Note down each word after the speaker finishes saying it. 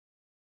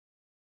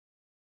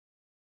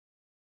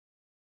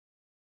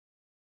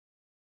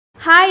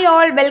Hi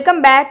all, welcome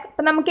back.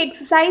 അപ്പോൾ നമുക്ക്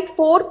exercise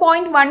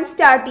 4.1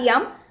 start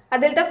ചെയ്യാം.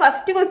 അതിലത്തെ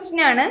first question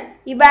ആണ്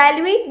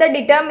evaluate the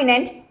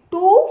determinant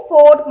 2,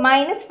 4,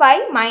 minus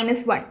 5, minus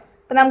 1.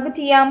 അപ്പോൾ നമുക്ക്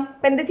ചെയ്യാം.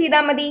 അപ്പോൾ എന്ത്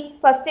ചെയ്താൽ മതി?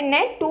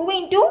 ഫസ്റ്റിനെ 2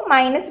 into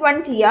minus 1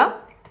 ചെയ്യാം.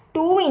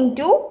 2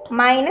 into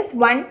minus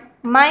 1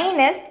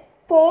 minus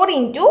 4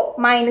 into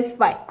minus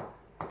 5.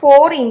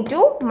 4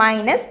 into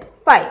minus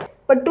 5.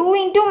 അപ്പോൾ 2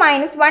 into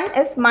minus 1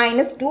 is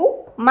minus 2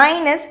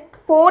 minus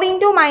 4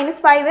 into minus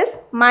 5 is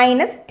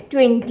minus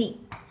 20.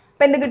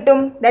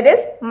 That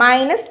is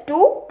minus 2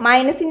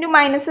 minus into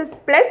minus is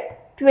plus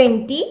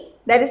 20,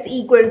 that is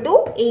equal to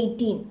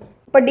 18.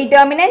 But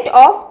determinant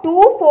of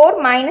 2, 4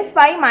 minus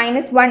 5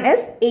 minus 1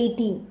 is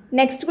 18.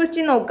 Next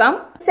question nokam.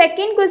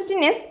 Second question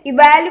is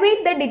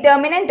evaluate the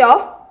determinant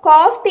of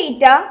cos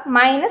theta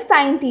minus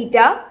sin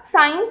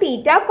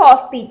theta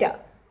cos theta.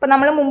 അപ്പോൾ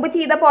നമ്മൾ മുമ്പ്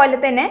ചെയ്ത പോലെ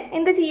തന്നെ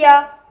എന്ത് ചെയ്യുക?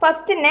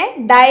 ഫസ്റ്റിനെ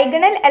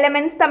diagonal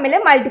elements തമ്മിൽ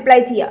multiply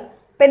ചെയ്യുക.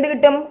 അപ്പോൾ എന്ത്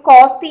കിട്ടും?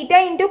 cos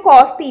theta into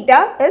cos theta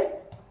is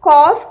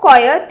cos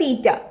square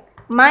theta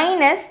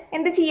minus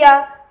എന്ത് ചെയ്യുക?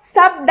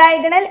 സബ്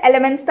ഡയഗണൽ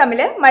എലമെന്റ്സ് തമ്മിൽ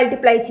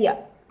മൾട്ടിപ്ലൈ ചെയ്യുക.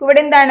 ഇവിടെ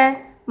എന്താണ്?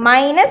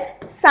 Minus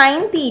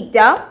sine theta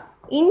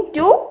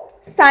into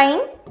sine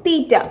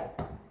theta.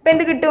 അപ്പം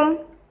എന്ത് കിട്ടും?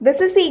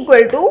 This is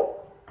equal to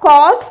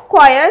cos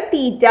square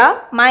theta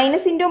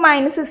minus into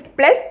minus is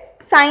plus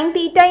sine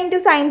theta into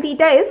sine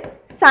theta is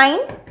sine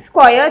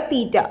square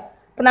theta.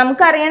 അപ്പം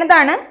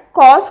നമുക്കറിയണതാണ്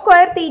cos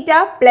square theta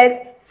plus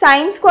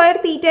sine square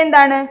theta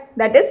എന്താണ്?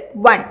 That is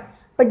 1.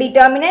 അപ്പോൾ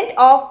determinant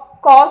of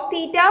cos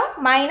theta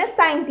minus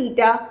sine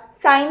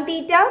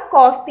theta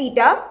cos theta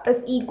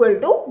is equal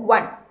to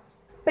 1.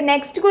 ഇപ്പോൾ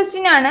next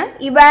question ആണ്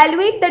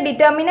evaluate the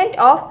determinant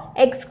of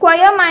X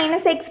square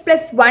minus X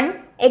plus 1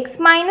 X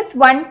minus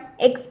 1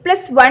 X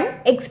plus 1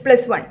 X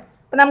plus 1.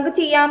 അപ്പോൾ നമുക്ക്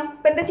ചെയ്യാം.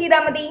 അപ്പോൾ എന്താ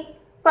ചെയ്താൽ മതി?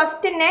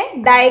 ഫസ്റ്റിനെ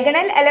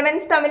ഡയഗണൽ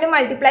എലമെന്റ്സ് തമ്മിൽ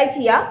മൾട്ടിപ്ലൈ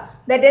ചെയ്യുക.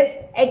 That is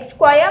X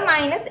square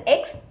minus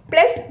X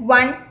plus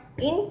 1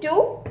 into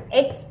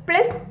X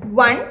plus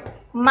 1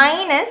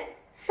 minus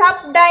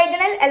sub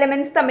diagonal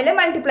elements തമ്മിൽ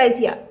മൾട്ടിപ്ലൈ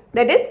ചെയ്യുക.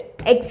 That is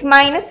X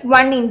minus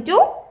 1 into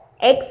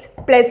X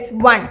plus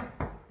 1.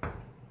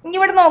 ഇനി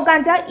ഇവിടെ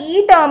നോക്കാന്ന് വെച്ചാൽ ഈ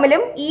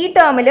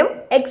ടേമിലും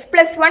എക്സ്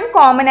പ്ലസ് 1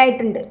 കോമൺ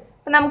ആയിട്ടുണ്ട്.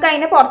 അപ്പം നമുക്ക്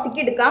അതിനെ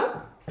പുറത്തേക്ക് എടുക്കാം.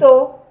 So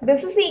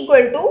this is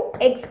equal to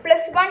X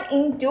plus 1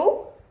 into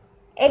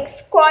X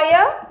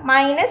square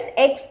minus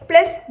X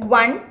plus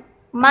 1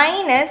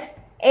 minus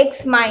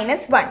X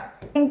minus 1.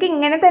 നിങ്ങൾക്ക്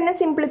ഇങ്ങനെ തന്നെ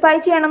സിംപ്ലിഫൈ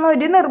ചെയ്യണമെന്ന്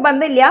ഒരു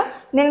നിർബന്ധമില്ല.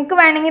 നിങ്ങൾക്ക്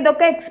വേണമെങ്കിൽ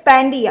ഇതൊക്കെ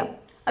എക്സ്പാൻഡ് ചെയ്യാം.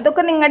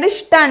 അതൊക്കെ നിങ്ങളുടെ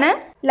ഇഷ്ടമാണ്.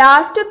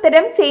 ലാസ്റ്റ്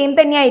ഉത്തരം സെയിം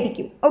തന്നെ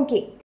ആയിരിക്കും. Okay,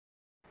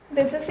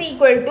 this is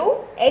equal to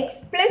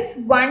X plus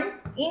 1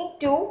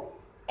 into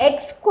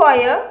X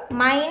square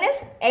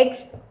minus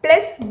X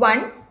plus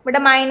 1. ഇവിടെ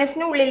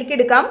മൈനസിന് ഉള്ളിലേക്ക്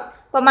എടുക്കാം.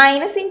 അപ്പോൾ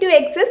minus into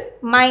X is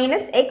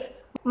minus X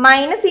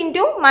minus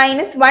into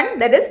minus 1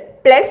 that is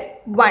plus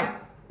 1.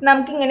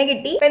 നമുക്ക് ഇങ്ങനെ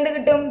കിട്ടി. അപ്പോൾ എന്ത്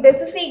കിട്ടും?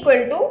 This is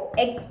equal to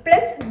X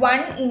plus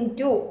 1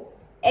 into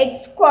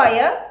X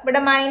square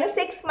ഇവിടെ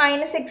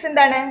മൈനസ് എക്സ്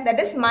എന്താണ്?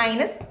 That is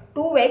minus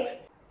 2x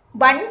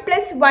 1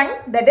 plus 1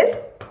 that is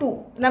 2.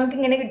 നമുക്ക്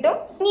ഇങ്ങനെ കിട്ടും.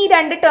 ഇനി ഈ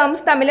രണ്ട്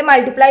ടേംസ് തമ്മിൽ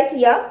മൾട്ടിപ്ലൈ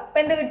ചെയ്യുക. അപ്പോൾ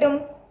എന്ത് കിട്ടും?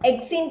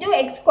 X into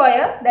X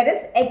square that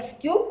is X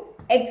cube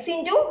X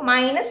into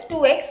minus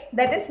 2x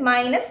that is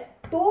minus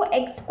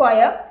 2x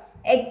square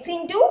X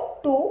into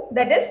 2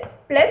 that is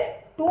plus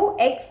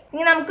 2x.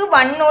 ഇനി നമുക്ക്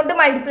 1 നോട്ട്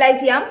മൾട്ടിപ്ലൈ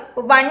ചെയ്യാം.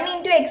 1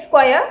 into X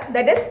square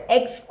that is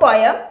X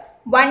square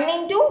 1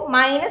 into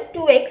minus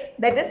 2x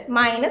that is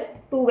minus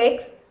 2x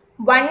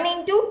 1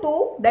 into 2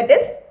 that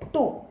is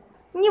 2.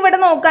 ഇനി ഇവിടെ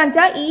നോക്കാന്ന്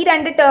വെച്ചാൽ ഈ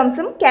രണ്ട്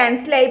ടേംസും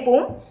cancel ആയി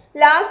പോവും.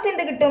 ലാസ്റ്റ്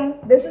എന്ത് കിട്ടും?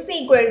 This is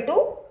equal to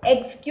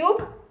X cube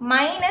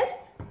minus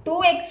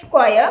 2x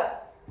square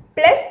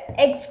plus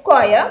X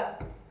square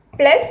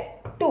plus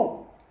 2.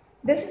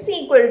 This is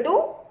equal to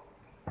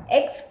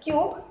X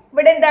cube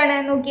ഇവിടെ എന്താണ്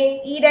നോക്കിയേ?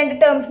 ഈ രണ്ട്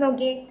ടേംസ്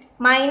നോക്കിയേ.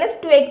 Minus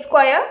 2x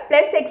square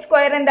plus X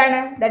square എന്താണ്?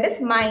 That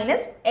is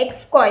minus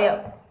X square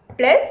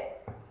plus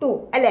 2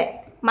 അല്ലേ?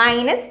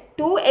 Minus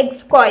 2x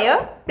square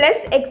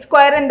plus X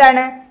square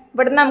എന്താണ്?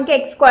 ഇവിടെ നമുക്ക്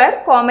എക്സ് സ്ക്വയർ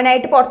കോമൺ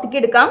ആയിട്ട് പുറത്തേക്ക്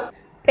എടുക്കാം.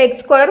 അപ്പോൾ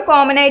എക്സ് സ്ക്വയർ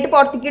കോമൺ ആയിട്ട്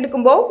പുറത്തേക്ക്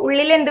എടുക്കുമ്പോൾ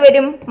ഉള്ളിൽ എന്ത്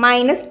വരും?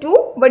 മൈനസ് 2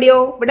 ഇവിടെയോ?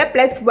 ഇവിടെ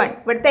പ്ലസ് 1.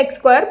 ഇവിടുത്തെ എക്സ്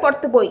സ്ക്വയർ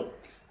പുറത്ത് പോയി.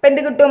 അപ്പോൾ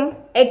എന്ത് കിട്ടും?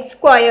 X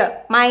square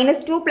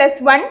minus 2 plus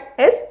 1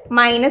 is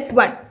minus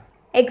 1.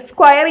 X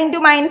square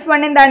into minus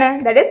 1 എന്താണ്?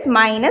 That is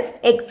minus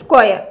X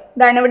square.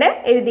 ഇതാണ് ഇവിടെ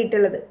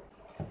എഴുതിയിട്ടുള്ളത്.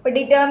 അപ്പോൾ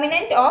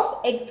determinant of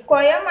X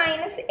square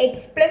minus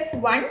X plus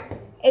 1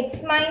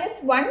 X minus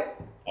 1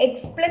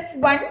 X plus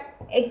 1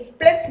 X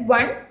plus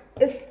 1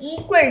 is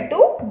equal to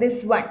this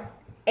one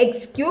x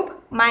cube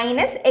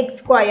minus x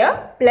square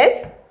plus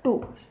 2.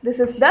 This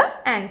is the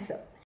answer.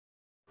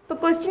 So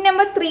question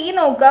number 3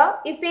 നോക്കുക.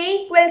 If A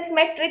equals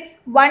matrix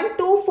 1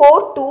 2 4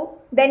 2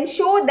 then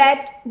show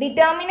that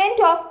determinant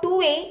of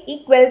 2A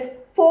equals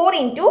 4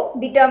 into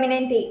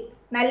determinant A.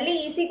 നല്ല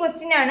easy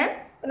question ആണ്.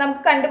 അപ്പോൾ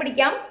നമുക്ക്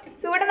കണ്ടുപിടിക്കാം.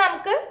 ഇവിടെ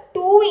നമുക്ക്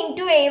 2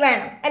 into A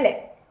വേണം അല്ലേ?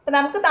 അപ്പോൾ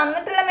നമുക്ക്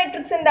തന്നിട്ടുള്ള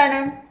മെട്രിക്സ് എന്താണ്?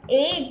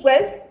 A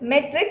equals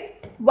matrix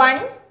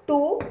 1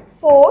 2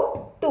 4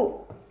 2.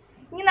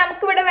 ഇനി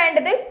നമുക്കിവിടെ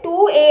വേണ്ടത്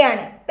 2A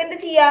ആണ്. അപ്പം എന്ത്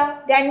ചെയ്യുക?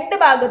 രണ്ട്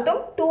ഭാഗത്തും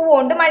 2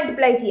 കൊണ്ട്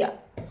മൾട്ടിപ്ലൈ ചെയ്യുക.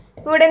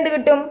 ഇവിടെ എന്ത്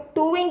കിട്ടും?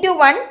 2 into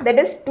 1 that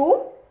is 2,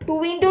 2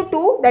 into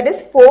 2 that is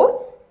 4,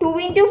 2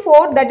 into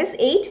 4 that is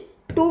 8,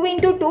 2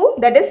 into 2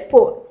 that is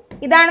 4.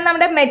 ഇതാണ്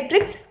നമ്മുടെ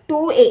മെട്രിക്സ്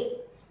 2a.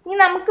 ഇനി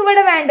നമുക്ക്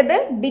ഇവിടെ വേണ്ടത്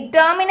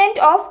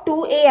ഡിറ്റർമിനന്റ് ഓഫ്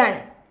 2a ആണ്.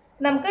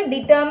 നമുക്ക്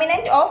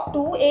ഡിറ്റർമിനന്റ് ഓഫ്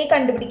 2a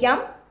കണ്ടുപിടിക്കാം.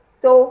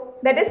 So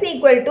that is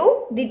equal to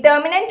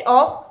determinant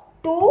of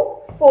 2,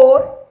 4,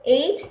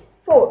 8,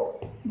 4.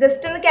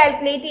 Just ഒന്ന്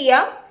കാൽക്കുലേറ്റ്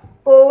ചെയ്യാം.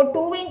 അപ്പോൾ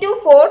 2 into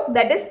 4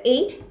 that is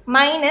 8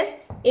 minus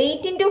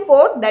 8 into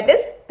 4 that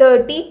is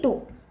 32.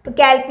 അപ്പോൾ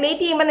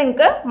കാൽക്കുലേറ്റ് ചെയ്യുമ്പോൾ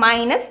നിങ്ങൾക്ക്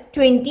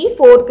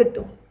 -24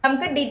 കിട്ടും.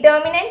 നമുക്ക്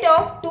ഡിറ്റർമിനന്റ്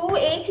ഓഫ്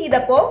 2a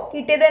ചെയ്തപ്പോൾ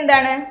കിട്ടിയത്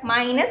എന്താണ്?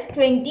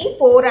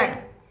 -24 ആണ്.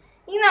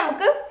 ഇനി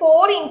നമുക്ക്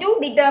 4 into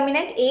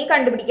ഡിറ്റർമിനന്റ് a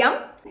കണ്ടുപിടിക്കാം.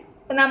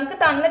 അപ്പോൾ നമുക്ക്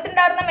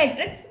തന്നിട്ടുണ്ടായിരുന്ന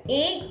മെട്രിക്സ്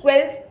a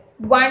equals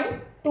 1,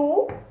 2,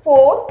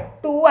 4,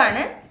 2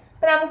 ആണ്.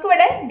 അപ്പോൾ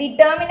നമുക്കിവിടെ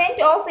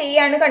ഡിറ്റർമിനന്റ് ഓഫ് a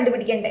ആണ്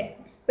കണ്ടുപിടിക്കേണ്ടത്.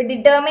 അപ്പോൾ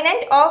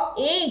determinant of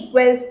a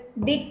equals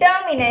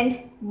determinant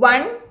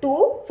 1, 2,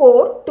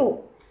 4, 2.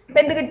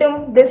 അപ്പോൾ എന്ത് കിട്ടും?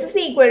 This is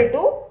equal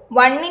to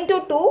 1 into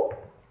 2,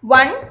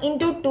 1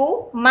 into 2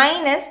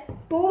 minus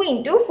 2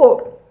 into 4,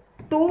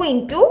 2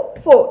 into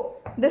 4.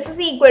 This is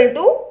equal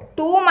to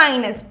 2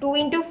 minus 2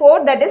 into 4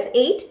 that is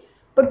 8.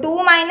 അപ്പോൾ 2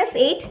 minus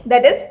 8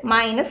 that is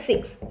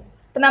 -6.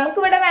 അപ്പോൾ നമുക്ക്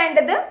ഇവിടെ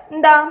വേണ്ടത്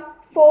എന്താ?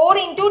 4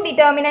 into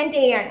ഡിറ്റർമിനന്റ്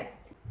a ആണ്.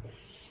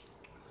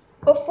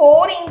 അപ്പോൾ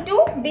 4 into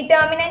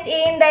ഡിറ്റർമിനന്റ്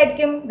a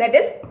എന്തായിരിക്കും? that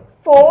is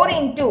 4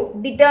 into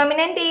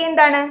determinant a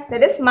എന്താണ്?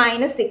 that is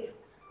 -6.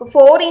 അപ്പോൾ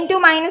 4 into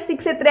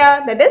 -6 എത്രയാ?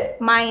 that is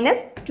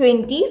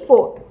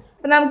 -24.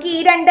 അപ്പോൾ നമുക്ക്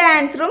ഈ രണ്ട്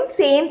ആൻസറും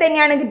സെയിം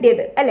തന്നെയാണ്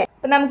കിട്ടിയത് അല്ലേ?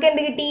 അപ്പോൾ നമുക്ക്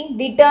എന്ത് കിട്ടി?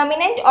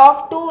 Determinant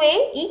of 2a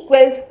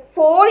equals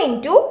 4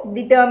 into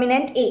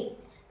determinant a.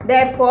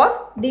 Therefore,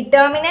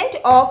 determinant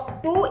of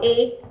 2a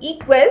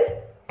equals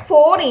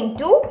 4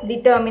 into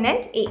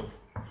determinant a.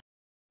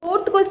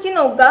 Fourth question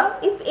നോക്കുക.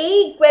 If a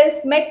equals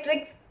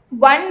matrix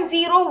 1,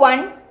 0,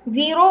 1,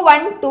 0,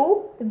 1, 2,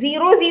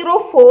 0, 0,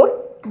 4,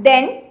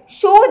 then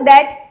show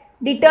that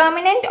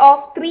determinant of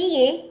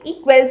 3a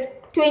equals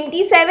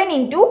 27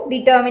 into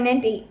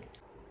determinant a.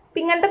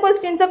 അപ്പോൾ ഇങ്ങനത്തെ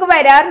questions ഒക്കെ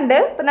വരാറുണ്ട്.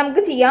 അപ്പോൾ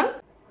നമുക്ക് ചെയ്യാം.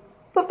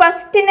 ഇപ്പോൾ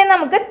first തന്നെ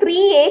നമുക്ക്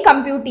 3a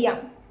കമ്പ്യൂട്ട് ചെയ്യാം.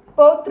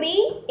 അപ്പോൾ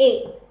 3a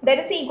that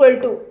is equal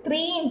to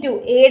 3 into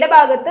എയുടെ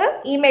ഭാഗത്ത്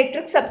ഈ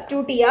മെട്രിക്സ്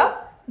സബ്സ്റ്റിറ്റ്യൂട്ട് ചെയ്യുക.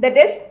 that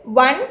is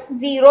 1,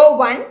 0,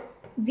 1,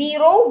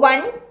 0,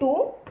 1, 2,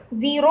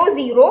 0,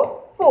 0,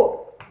 4.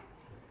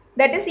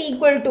 that is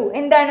equal to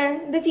എന്താണ്?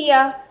 ഇത്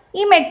ചെയ്യുക.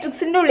 ഈ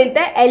മെട്രിക്സിൻ്റെ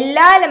ഉള്ളിലത്തെ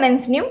എല്ലാ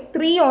എലമെൻസിനെയും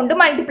 3 കൊണ്ട്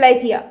മൾട്ടിപ്ലൈ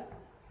ചെയ്യുക.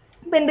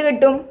 അപ്പോൾ എന്ത്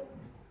കിട്ടും?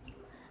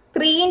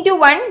 3 into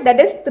 1 that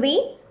is 3,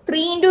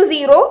 3 into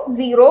 0,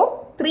 0,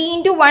 3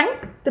 into 1,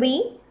 3,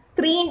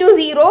 3 into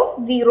 0,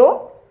 0,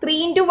 3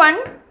 into 1,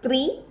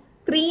 3,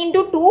 3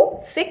 into 2,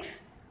 6,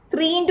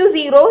 3 into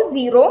 0,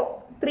 0,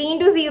 3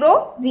 into 0,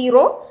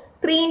 0,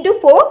 3 into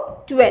 4,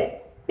 12.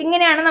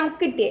 ഇങ്ങനെയാണ് നമുക്ക്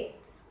കിട്ടിയത്.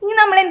 ഇനി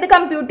നമ്മൾ എന്ത്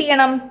കമ്പ്യൂട്ട്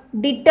ചെയ്യണം?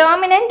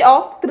 ഡിറ്റർമിനന്റ്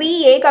ഓഫ്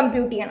 3a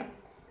കമ്പ്യൂട്ട് ചെയ്യണം.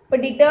 അപ്പോൾ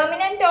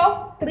ഡിറ്റർമിനന്റ് ഓഫ്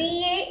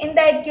 3a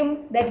എന്തായിരിക്കും?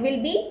 That will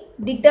be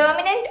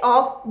determinant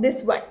of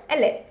this one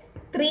അല്ലേ?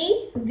 3,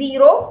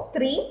 0,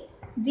 3,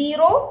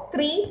 0,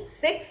 3,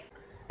 6,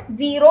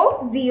 0,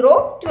 0,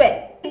 12.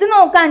 ഇത്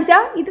നോക്കാന്ന്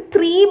വെച്ചാൽ ഇത്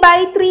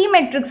 3/3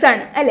 മെട്രിക്സ്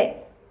ആണ് അല്ലേ?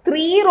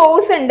 3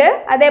 റോസ് ഉണ്ട്,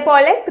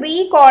 അതേപോലെ 3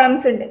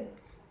 കോളംസ് ഉണ്ട്.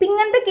 അപ്പം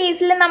ഇങ്ങനത്തെ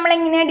കേസിൽ നമ്മൾ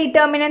എങ്ങനെയാണ്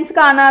ഡിറ്റർമിനൻസ്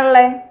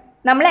കാണാറുള്ളത്?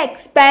 നമ്മൾ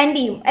എക്സ്പാൻഡ്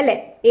ചെയ്യും അല്ലേ?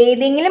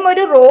 ഏതെങ്കിലും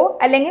ഒരു റോ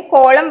അല്ലെങ്കിൽ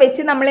കോളം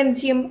വെച്ച് നമ്മൾ എന്ത്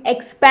ചെയ്യും?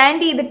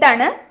 എക്സ്പാൻഡ്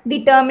ചെയ്തിട്ടാണ്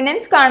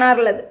ഡിറ്റർമിനൻസ്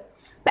കാണാറുള്ളത്.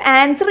 അപ്പം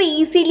ആൻസർ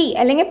ഈസിലി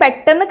അല്ലെങ്കിൽ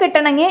പെട്ടെന്ന്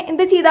കിട്ടണമെങ്കിൽ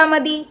എന്ത് ചെയ്താൽ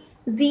മതി?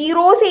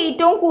 സീറോസ്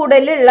ഏറ്റവും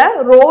കൂടുതലുള്ള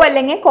റോ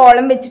അല്ലെങ്കിൽ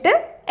കോളം വെച്ചിട്ട്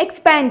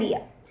എക്സ്പാൻഡ്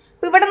ചെയ്യുക.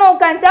 അപ്പോൾ ഇവിടെ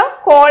നോക്കാന്ന് വെച്ചാൽ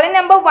കോളം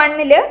നമ്പർ 1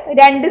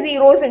 2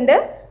 സീറോസ് ഉണ്ട്,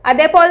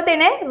 അതേപോലെ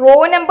തന്നെ റോ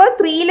നമ്പർ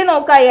 3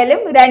 നോക്കായാലും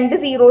 2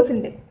 സീറോസ്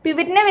ഉണ്ട്. അപ്പോൾ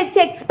ഇവരിനെ വെച്ച്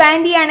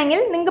എക്സ്പാൻഡ് ചെയ്യുകയാണെങ്കിൽ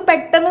നിങ്ങൾക്ക്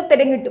പെട്ടെന്ന്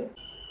ഉത്തരം കിട്ടും.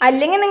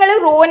 അല്ലെങ്കിൽ നിങ്ങൾ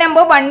റോ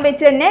നമ്പർ 1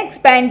 വെച്ച് തന്നെ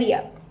എക്സ്പാൻഡ്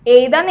ചെയ്യുക.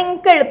 ഏതാ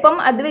നിങ്ങൾക്ക് എളുപ്പം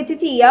അത് വെച്ച്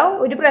ചെയ്യുക,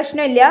 ഒരു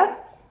പ്രശ്നമില്ല.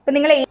 ഇപ്പം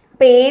നിങ്ങൾ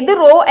ഏത്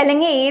റോ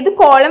അല്ലെങ്കിൽ ഏത്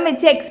കോളം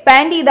വെച്ച്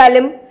എക്സ്പാൻഡ്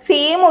ചെയ്താലും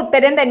സെയിം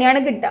ഉത്തരം തന്നെയാണ്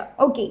കിട്ടുക.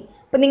 ഓക്കെ,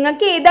 അപ്പം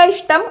നിങ്ങൾക്ക് ഏതാ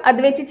ഇഷ്ടം അത്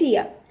വെച്ച്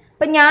ചെയ്യാം.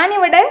 അപ്പം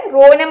ഞാനിവിടെ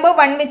റോ നമ്പർ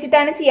 1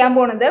 വെച്ചിട്ടാണ് ചെയ്യാൻ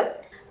പോണത്.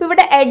 അപ്പം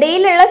ഇവിടെ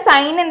ഇടയിലുള്ള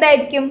സൈൻ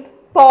എന്തായിരിക്കും?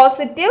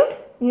 Positive,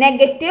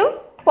 negative,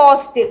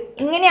 positive.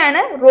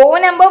 ഇങ്ങനെയാണ് റോ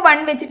നമ്പർ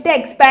 1 വെച്ചിട്ട്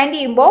എക്സ്പാൻഡ്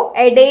ചെയ്യുമ്പോൾ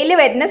ഇടയിൽ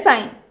വരുന്ന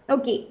സൈൻ.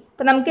 ഓക്കെ,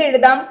 അപ്പം നമുക്ക്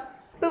എഴുതാം.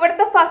 അപ്പോൾ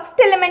ഇവിടുത്തെ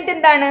ഫസ്റ്റ് എലിമെന്റ്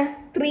എന്താണ്?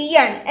 3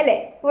 ആണ് അല്ലേ?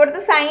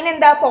 ഇവിടുത്തെ സൈൻ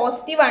എന്താ?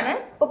 പോസിറ്റീവ് ആണ്.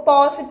 അപ്പോൾ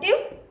പോസിറ്റീവ്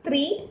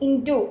 3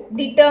 ഇൻറ്റു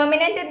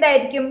ഡിറ്റർമിനന്റ്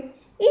എന്തായിരിക്കും?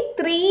 ഈ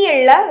 3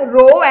 ഉള്ള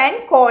റോ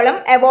ആൻഡ് കോളം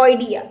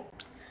അവോയ്ഡ് ചെയ്യുക.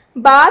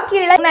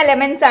 ബാക്കിയുള്ള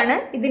എലമെന്റ്സ് ആണ്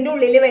ഇതിൻ്റെ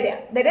ഉള്ളിൽ വരിക.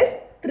 That is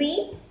 3,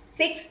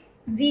 6,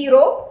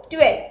 0,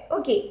 12.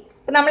 ഓക്കെ,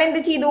 അപ്പം നമ്മൾ എന്ത്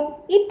ചെയ്തു?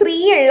 ഈ 3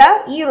 ഉള്ള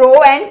ഈ റോ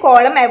ആൻഡ്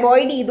കോളം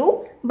അവോയ്ഡ് ചെയ്തു.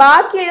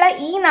 ബാക്കിയുള്ള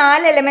ഈ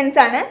 4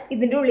 എലമെന്റ്സ് ആണ്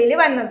ഇതിൻ്റെ ഉള്ളിൽ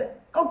വന്നത്.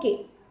 ഓക്കെ,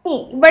 ഇനി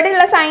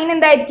ഇവിടെയുള്ള സൈൻ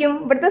എന്തായിരിക്കും?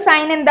 ഇവിടുത്തെ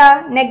സൈൻ എന്താ?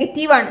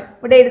 നെഗറ്റീവ് ആണ്.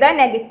 ഇവിടെ എഴുതാം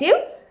നെഗറ്റീവ്.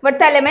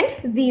 ഇവിടുത്തെ എലമെന്റ്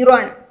 0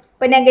 ആണ്.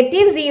 അപ്പോൾ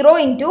 -0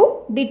 ഇൻറ്റു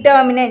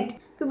ഡിറ്റർമിനന്റ്.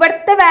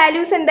 ഇവിടുത്തെ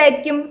വാല്യൂസ്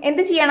എന്തായിരിക്കും?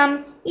 എന്ത് ചെയ്യണം?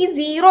 ഈ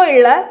 0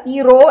 ഉള്ള ഈ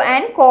റോ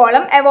ആൻഡ്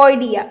കോളം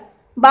അവോയ്ഡ് ചെയ്യുക.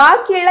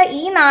 ബാക്കിയുള്ള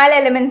ഈ 4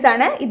 എലമെന്റ്സ്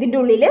ആണ് ഇതിൻ്റെ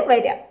ഉള്ളിൽ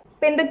വരിക.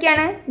 അപ്പോൾ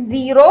എന്തൊക്കെയാണ്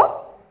 0,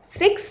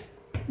 6,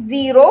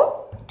 0,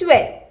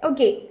 12.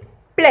 ഓക്കെ,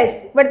 പ്ലസ്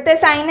ഇവിടുത്തെ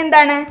സൈൻ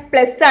എന്താണ്?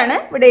 പ്ലസ് ആണ്,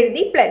 ഇവിടെ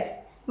എഴുതി പ്ലസ്.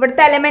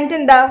 ഇവിടുത്തെ എലമെന്റ്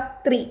എന്താ?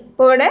 3.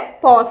 ഇപ്പോൾ ഇവിടെ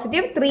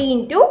പോസിറ്റീവ് 3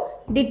 ഇൻറ്റു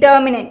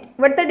ഡിറ്റർമിനൻറ്റ്.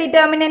 ഇവിടുത്തെ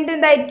ഡിറ്റർമിനൻറ്റ്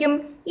എന്തായിരിക്കും?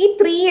 ഈ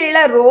 3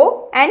 ഉള്ള റോ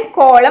ആൻഡ്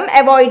കോളം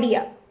അവോയ്ഡ്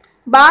ചെയ്യുക.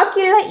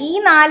 ബാക്കിയുള്ള ഈ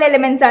 4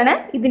 എലമെന്റ്സ് ആണ്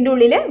ഇതിൻ്റെ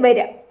ഉള്ളിൽ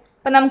വരിക.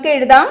 അപ്പം നമുക്ക്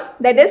എഴുതാം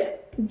ദാറ്റ് ഇസ്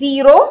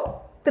 0,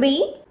 3,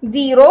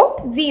 0,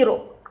 0.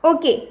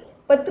 ഓക്കെ,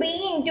 അപ്പോൾ 3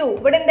 ഇൻറ്റു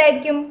ഇവിടെ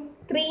എന്തായിരിക്കും?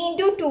 3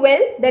 into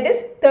 12 that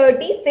is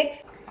 36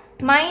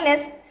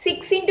 minus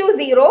 6 into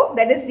 0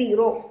 that is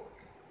 0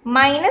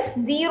 minus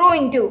 0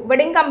 into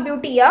ഇവിടെയും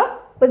കമ്പ്യൂട്ട് ചെയ്യുക.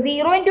 അപ്പോൾ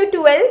 0 into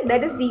 12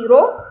 that is 0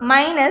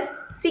 minus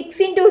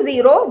 6 into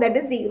 0 that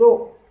is 0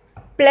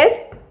 plus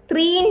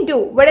 3 into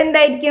ഇവിടെ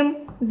എന്തായിരിക്കും?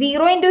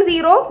 0 ഇൻറ്റു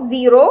 0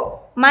 0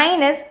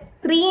 മൈനസ്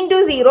 3 ഇൻറ്റു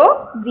 0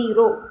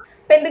 0.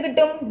 അപ്പോൾ എന്ത്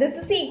കിട്ടും? This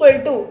is equal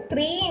to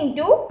 3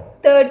 into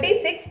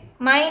 36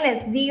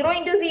 minus 0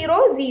 into 0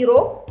 0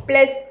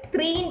 plus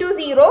 3 into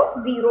 0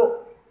 0.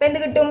 അപ്പോൾ എന്ത്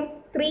കിട്ടും?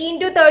 3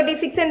 ഇൻറ്റു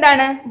 36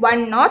 എന്താണ്?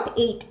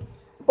 108.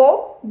 അപ്പോൾ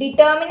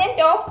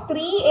ഡിറ്റർമിനൻറ്റ് ഓഫ്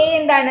 3a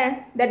എന്താണ്?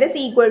 That is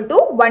equal to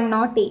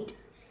 108.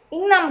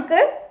 ഇനി നമുക്ക്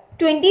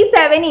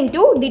 27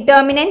 ഇൻറ്റു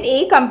ഡിറ്റർമിനൻറ്റ് a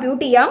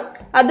കമ്പ്യൂട്ട് ചെയ്യാം.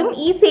 അതും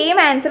ഈ സെയിം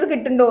ആൻസർ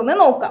കിട്ടുന്നുണ്ടോ എന്ന്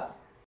നോക്കാം.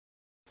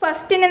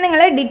 ഫസ്റ്റിന്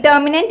നിങ്ങൾ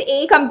ഡിറ്റർമിനൻറ്റ് a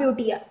കമ്പ്യൂട്ട്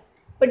ചെയ്യാം.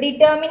 അപ്പോൾ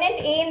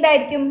ഡിറ്റർമിനൻറ്റ് a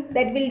എന്തായിരിക്കും?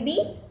 That will be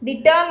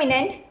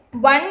determinant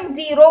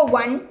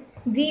 101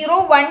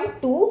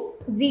 012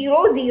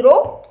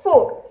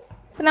 004.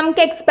 അപ്പോൾ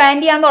നമുക്ക്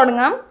എക്സ്പാൻഡ് ചെയ്യാൻ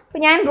തുടങ്ങാം.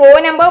 അപ്പോൾ ഞാൻ റോ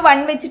നമ്പർ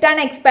 1 വെച്ചിട്ടാണ്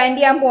എക്സ്പാൻഡ്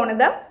ചെയ്യാൻ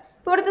പോണത്.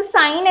 അപ്പോൾ ഇവിടുത്തെ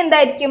സൈൻ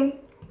എന്തായിരിക്കും?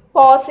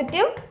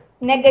 പോസിറ്റീവ്,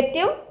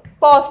 നെഗറ്റീവ്,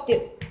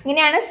 പോസിറ്റീവ്,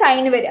 ഇങ്ങനെയാണ്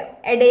സൈൻ വരിക.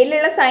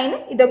 ഇടയിലുള്ള സൈൻ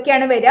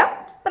ഇതൊക്കെയാണ് വരിക.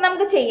 അപ്പോൾ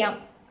നമുക്ക് ചെയ്യാം.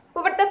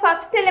 അപ്പോൾ ഇവിടുത്തെ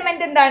ഫസ്റ്റ്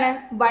എലിമെൻറ്റ് എന്താണ്?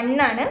 1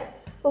 ആണ്.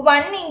 അപ്പോൾ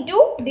 1 ഇൻറ്റു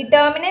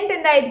ഡിറ്റർമിനൻറ്റ്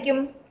എന്തായിരിക്കും?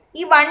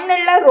 ഈ 1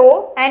 ഉള്ള റോ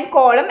ആൻഡ്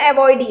കോളം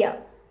അവോയ്ഡ് ചെയ്യുക.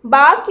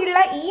 ബാക്കിയുള്ള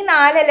ഈ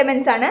 4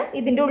 എലിമെൻറ്റ്സ് ആണ്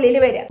ഇതിൻ്റെ ഉള്ളിൽ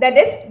വരിക.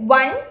 That is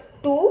 1,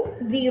 2,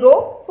 0,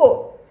 4.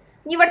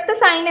 ഇവിടുത്തെ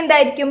സൈൻ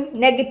എന്തായിരിക്കും?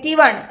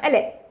 നെഗറ്റീവ് ആണ്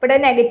അല്ലേ? ഇവിടെ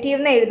നെഗറ്റീവ്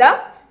എന്ന് എഴുതാം.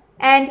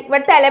 ആൻഡ്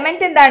ഇവിടുത്തെ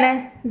എലമെന്റ് എന്താണ്?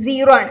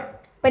 0 ആണ്.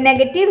 അപ്പോൾ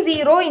നെഗറ്റീവ്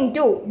 0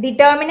 ഇൻറ്റു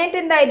ഡിറ്റർമിനൻറ്റ്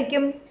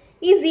എന്തായിരിക്കും?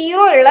 ഈ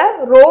 0 ഉള്ള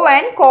റോ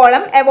ആൻഡ്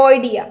കോളം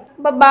അവോയ്ഡ് ചെയ്യുക.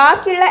 അപ്പോൾ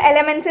ബാക്കിയുള്ള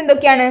എലമെന്റ്സ്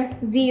എന്തൊക്കെയാണ്?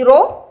 0,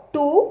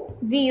 2,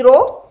 0,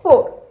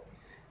 4.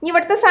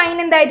 ഇവിടുത്തെ സൈൻ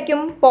എന്തായിരിക്കും?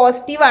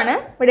 പോസിറ്റീവ് ആണ്,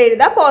 ഇവിടെ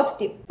എഴുതാം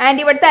പോസിറ്റീവ്.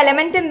 ആൻഡ് ഇവിടുത്തെ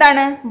എലമെന്റ്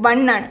എന്താണ്?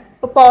 1 ആണ്.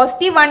 അപ്പോൾ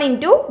പോസിറ്റീവ് 1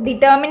 ഇൻറ്റു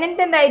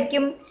ഡിറ്റർമിനൻറ്റ്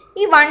എന്തായിരിക്കും?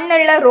 ഈ 1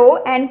 ഉള്ള റോ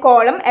ആൻഡ്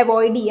കോളം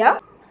അവോയ്ഡ്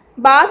ചെയ്യുക.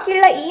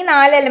 ബാക്കിയുള്ള ഈ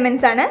 4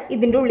 എലമെന്റ്സ് ആണ്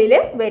ഇതിൻ്റെ ഉള്ളിൽ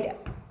വരിക.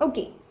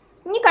 ഓക്കെ,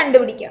 ഇനി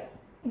കണ്ടുപിടിക്കാം.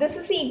 ദിസ്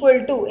ഇസ് ഈക്വൽ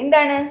ടു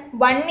എന്താണ്?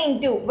 1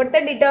 ഇൻറ്റു ഇവിടുത്തെ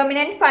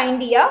ഡിറ്റർമിനൻറ്റ്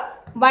ഫൈൻഡ് ചെയ്യുക.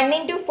 1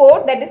 into 4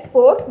 that is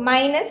 4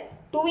 minus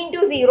 2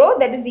 into 0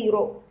 that is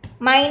 0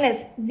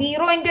 minus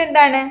 0 into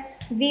എന്താണ്?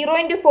 0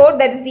 into 4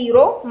 that is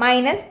 0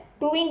 minus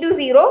 2 into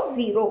 0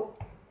 0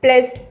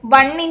 plus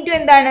 1 into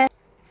എന്താണ്?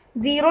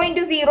 0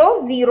 ഇൻറ്റു 0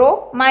 0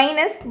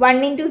 മൈനസ്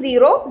 1 ഇൻറ്റു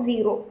 0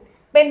 0.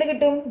 അപ്പോൾ എന്ത്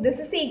കിട്ടും? This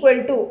is equal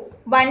to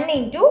 1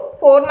 into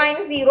 4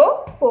 minus 0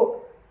 4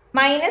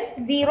 minus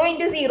 0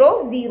 into 0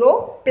 0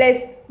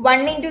 plus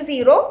 1 into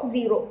 0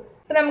 0.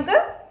 അപ്പോൾ നമുക്ക്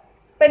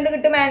ഇപ്പോൾ എന്ത്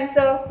കിട്ടും?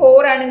 ആൻസർ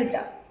 4 ആണ് കിട്ടുക.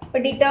 അപ്പോൾ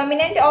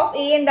ഡിറ്റർമിനൻറ്റ് ഓഫ്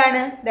a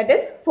എന്താണ്? That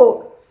is 4.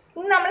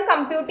 ഇനി നമ്മൾ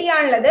കമ്പ്യൂട്ട്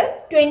ചെയ്യാനുള്ളത്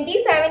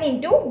 27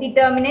 ഇൻറ്റു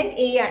ഡിറ്റർമിനൻറ്റ്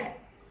a ആണ്.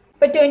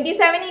 അപ്പോൾ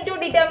 27 ഇൻറ്റു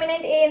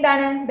ഡിറ്റർമിനൻറ്റ് a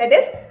എന്താണ്? That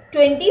is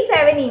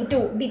 27 into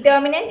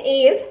determinant a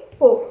is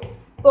 4.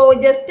 അപ്പോൾ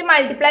ജസ്റ്റ്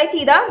മൾട്ടിപ്ലൈ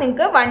ചെയ്താൽ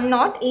നിങ്ങൾക്ക്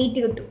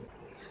 108 കിട്ടും.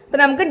 അപ്പോൾ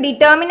നമുക്ക്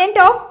ഡിറ്റർമിനൻറ്റ്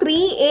ഓഫ്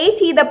 3a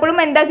ചെയ്തപ്പോഴും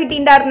എന്താ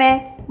കിട്ടിയിട്ടുണ്ടായിരുന്നത്?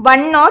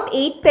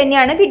 108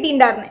 തന്നെയാണ്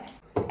കിട്ടിയിട്ടുണ്ടായിരുന്നത്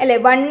അല്ലേ?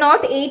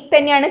 108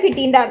 തന്നെയാണ്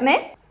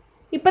കിട്ടിയിട്ടുണ്ടായിരുന്നത്.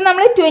 ഇപ്പം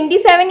നമ്മൾ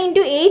 27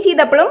 ഇൻറ്റു a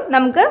ചെയ്തപ്പോഴും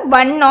നമുക്ക്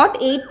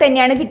 108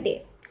 തന്നെയാണ്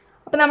കിട്ടിയത്.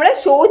 അപ്പോൾ നമ്മൾ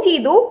ഷോ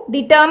ചെയ്തു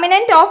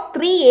determinant of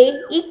 3a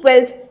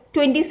equals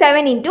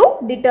 27 into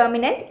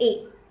determinant a.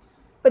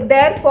 അപ്പോൾ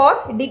therefore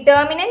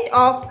determinant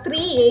of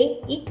 3a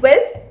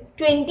equals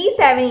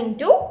 27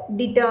 into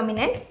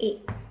determinant a.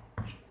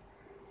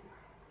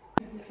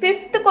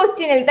 Fifth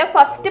ക്വസ്റ്റ്യനിലത്തെ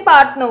first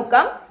part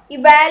നോക്കാം.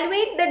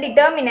 Evaluate the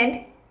determinant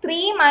 3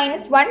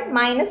 minus 1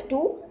 minus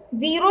 2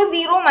 0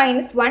 0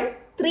 minus 1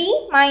 3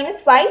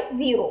 minus 5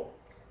 0.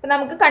 അപ്പോൾ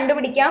നമുക്ക്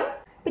കണ്ടുപിടിക്കാം.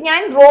 അപ്പോൾ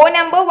ഞാൻ റോ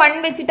നമ്പർ 1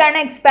 വെച്ചിട്ടാണ്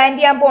എക്സ്പാൻഡ്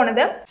ചെയ്യാൻ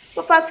പോണത്.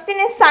 അപ്പോൾ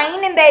ഫസ്റ്റിന് സൈൻ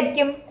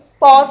എന്തായിരിക്കും?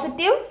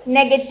 പോസിറ്റീവ്,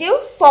 നെഗറ്റീവ്,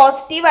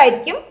 പോസിറ്റീവ്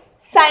ആയിരിക്കും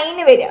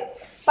സൈന് വരിക.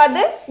 അപ്പോൾ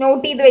അത്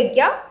നോട്ട് ചെയ്ത്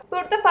വെക്കുക. ഇപ്പോൾ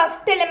ഇവിടുത്തെ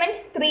ഫസ്റ്റ് എലിമെൻറ്റ്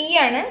 3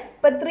 ആണ്.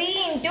 അപ്പോൾ 3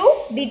 ഇൻറ്റു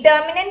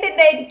ഡിറ്റർമിനൻറ്റ്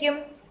എന്തായിരിക്കും?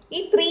 ഈ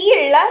 3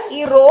 ഉള്ള ഈ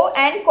റോ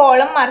ആൻഡ്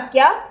കോളം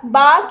മറിക്കുക.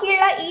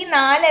 ബാക്കിയുള്ള ഈ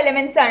 4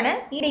 എലമെന്റ്സ് ആണ്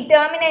ഈ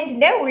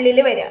ഡിറ്റർമിനൻറ്റിന്റെ ഉള്ളിൽ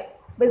വരിക.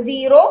 അപ്പോൾ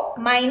 0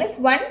 മൈനസ്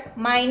 1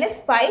 മൈനസ്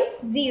 5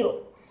 0.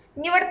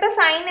 ഇനി ഇവിടുത്തെ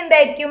സൈൻ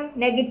എന്തായിരിക്കും?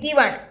 നെഗറ്റീവ്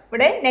ആണ്,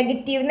 ഇവിടെ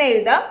നെഗറ്റീവ് എന്ന്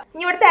എഴുതാം.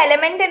 ഇനി ഇവിടുത്തെ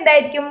എലമെന്റ്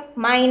എന്തായിരിക്കും?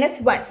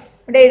 -1,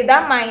 ഇവിടെ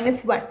എഴുതാം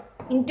 -1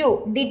 ഇൻറ്റു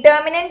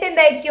ഡിറ്റർമിനൻറ്റ്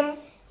എന്തായിരിക്കും?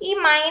 ഈ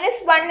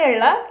 -1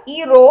 ഉള്ള ഈ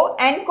റോ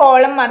ആൻഡ്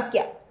കോളം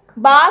മറിക്കുക.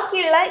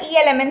 ബാക്കിയുള്ള ഈ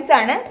എലമെന്റ്സ്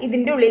ആണ്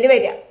ഇതിൻ്റെ ഉള്ളിൽ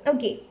വരിക.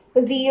 ഓക്കെ,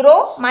 0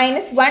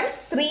 -1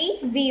 3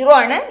 0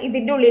 ആണ്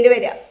ഇതിൻ്റെ ഉള്ളിൽ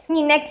വരിക.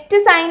 ഇനി നെക്സ്റ്റ്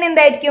സൈൻ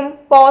എന്തായിരിക്കും?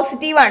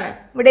 പോസിറ്റീവ് ആണ്,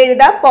 ഇവിടെ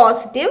എഴുതാം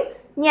പോസിറ്റീവ്.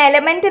 ഇനി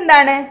എലമെന്റ്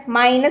എന്താണ്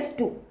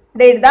 -2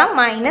 ഇവിടെ എഴുതാം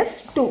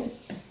 -2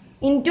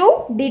 ഇൻറ്റു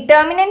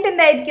ഡിറ്റർമിനന്റ്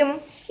എന്തായിരിക്കും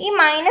ഈ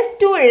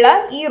 -2 ഉള്ള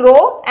ഈ റോ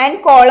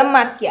ആൻഡ് കോളം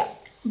മാർക്ക് ചെയ്യുക.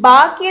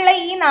 ബാക്കിയുള്ള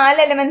ഈ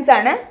 4 എലമെന്റ്സ്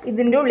ആണ്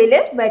ഇതിൻ്റെ ഉള്ളിൽ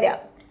വരിക.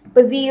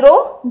 അപ്പോൾ 0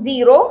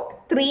 0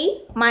 3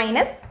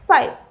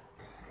 -5.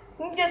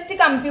 ഇനി ജസ്റ്റ്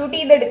കമ്പ്യൂട്ട്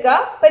ചെയ്തെടുക്കുക.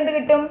 അപ്പോൾ എന്ത്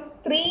കിട്ടും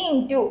 3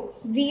 into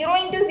 0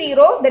 into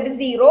 0 that is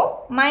 0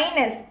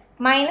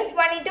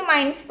 -1 into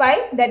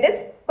 -5 that is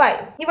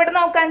 5. ഇവിടെ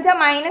നോക്കാന്ന് വെച്ചാൽ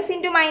മൈനസ്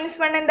ഇൻറ്റു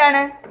 -1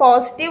 എന്താണ്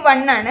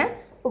 +1 ആണ്.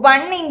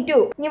 1 ഇൻറ്റു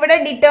ഇവിടെ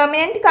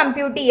ഡിറ്റർമിനന്റ്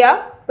കമ്പ്യൂട്ട്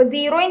ചെയ്യുക. അപ്പോൾ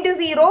 0 ഇൻറ്റു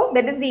 0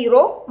 ദറ്റ് ഇസ്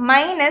 0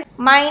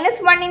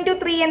 -1 ഇൻറ്റു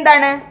 3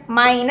 എന്താണ്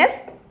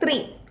 -3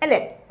 അല്ലേ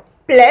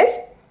പ്ലസ്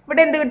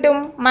ഇവിടെ എന്ത് കിട്ടും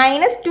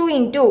 -2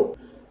 ഇൻറ്റു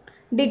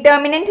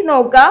ഡിറ്റർമിനന്റ്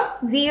നോക്കുക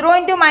 0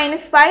 into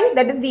 -5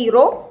 that is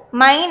 0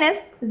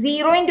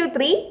 -0 into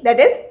 3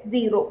 that is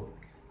 0.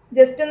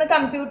 Just ഒന്ന്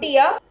കമ്പ്യൂട്ട്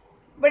ചെയ്യുക.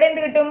 ഇവിടെ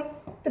എന്ത് കിട്ടും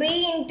 3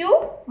 ഇൻറ്റു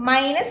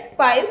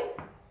 -5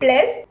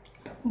 പ്ലസ്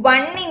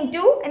 1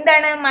 ഇൻറ്റു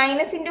എന്താണ്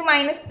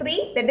 -3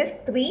 that is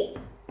 3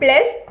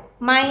 plus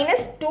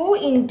 -2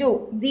 into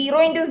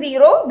 0 into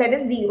 0 that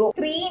is 0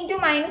 3 into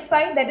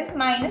 -5 that is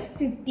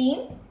 -15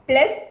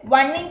 plus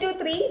 1 into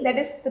 3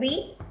 that is 3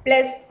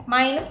 plus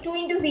 -2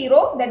 into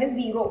 0 that is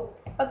 0.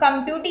 അപ്പോൾ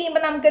compute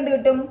ചെയ്യുമ്പോൾ നമുക്ക് എന്ത്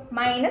കിട്ടും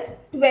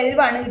 -12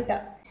 ആണ് കിട്ടുക.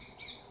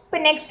 ഇപ്പോൾ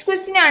നെക്സ്റ്റ്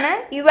ക്വസ്റ്റ്യൻ ആണ്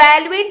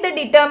ഇവാലുവേറ്റ് ദ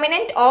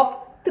ഡിറ്റർമിനന്റ് ഓഫ്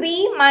 3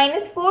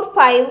 -4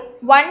 5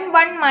 1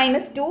 1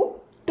 -2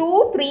 2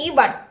 3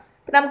 1.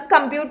 അപ്പോൾ നമുക്ക്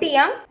കമ്പ്യൂട്ട്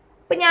ചെയ്യാം.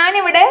 അപ്പോൾ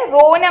ഞാനിവിടെ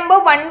റോ നമ്പർ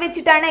 1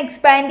 വെച്ചിട്ടാണ്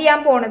എക്സ്പാൻഡ് ചെയ്യാൻ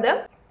പോണത്.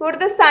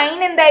 ഇവിടുത്തെ സൈൻ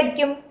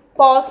എന്തായിരിക്കും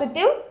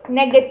പോസിറ്റീവ്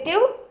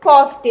നെഗറ്റീവ്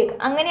പോസിറ്റീവ്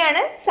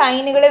അങ്ങനെയാണ്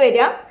സൈനുകൾ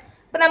വരിക.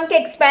 അപ്പോൾ നമുക്ക്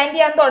എക്സ്പാൻഡ്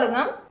ചെയ്യാൻ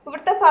തുടങ്ങാം.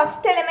 ഇവിടുത്തെ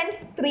ഫസ്റ്റ് എലമെന്റ്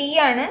 3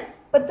 ആണ്.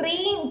 അപ്പോൾ 3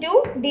 ഇൻറ്റു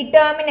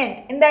ഡിറ്റർമിനന്റ്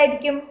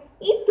എന്തായിരിക്കും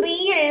ഈ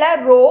 3 ഉള്ള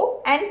റോ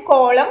ആൻഡ്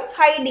കോളം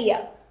ഹൈഡ്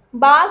ചെയ്യുക.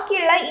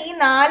 ബാക്കിയുള്ള ഈ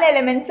 4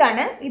 എലമെന്റ്സ്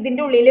ആണ്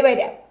ഇതിൻ്റെ ഉള്ളിൽ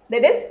വരിക.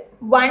 That is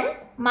 1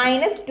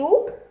 -2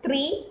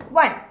 3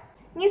 1.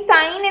 ഇനി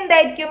സൈൻ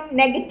എന്തായിരിക്കും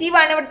നെഗറ്റീവ്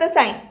ആണ് ഇവിടുത്തെ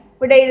സൈൻ.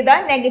 ഇവിടെ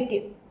എഴുതാം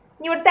നെഗറ്റീവ്.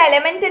 ഇനി ഇവിടുത്തെ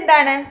എലമെന്റ്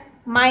എന്താണ്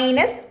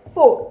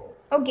 -4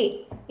 ഓക്കെ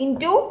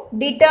ഇൻറ്റു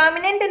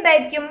ഡിറ്റർമിനന്റ്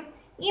എന്തായിരിക്കും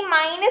ഈ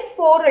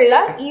 -4 ഉള്ള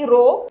ഈ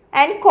റോ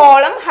ആൻഡ്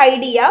കോളം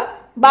ഹൈഡ് ചെയ്യുക.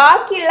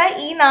 ബാക്കിയുള്ള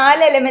ഈ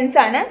 4 എലമെന്റ്സ്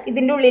ആണ്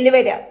ഇതിൻ്റെ ഉള്ളിൽ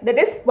വരിക.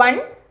 That is 1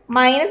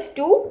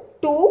 -2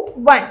 2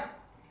 1.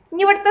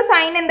 ഇനി ഇവിടുത്തെ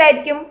സൈൻ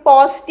എന്തായിരിക്കും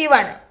പോസിറ്റീവ്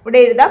ആണ്. ഇവിടെ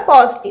എഴുതാ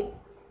പോസിറ്റീവ്.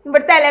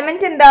 ഇവിടുത്തെ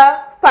എലമെന്റ് എന്താ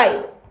 5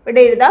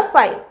 ഇവിടെ എഴുതാ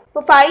 5.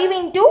 അപ്പോൾ 5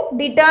 ഇൻറ്റു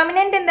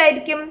ഡിറ്റർമിനന്റ്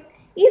എന്തായിരിക്കും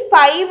ഈ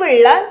 5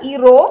 ഉള്ള ഈ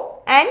റോ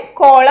ആൻഡ്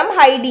കോളം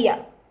ഹൈഡ് ചെയ്യുക.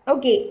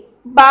 ഓക്കെ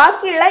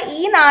ബാക്കിയുള്ള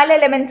ഈ 4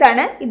 എലമെന്റ്സ്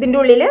ആണ് ഇതിൻ്റെ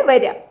ഉള്ളിൽ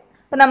വരിക.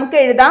 അപ്പോൾ നമുക്ക്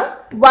എഴുതാം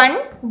 1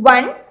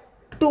 1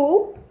 2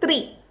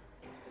 3.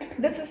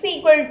 ദിസ് ഇസ്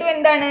ഈക്വൽ ടു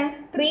എന്താണ്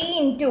 3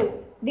 ഇൻറ്റു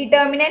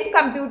ഡിറ്റർമിനന്റ്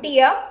കമ്പ്യൂട്ട്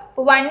ചെയ്യുക.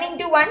 അപ്പോൾ 1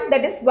 into 1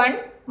 that is 1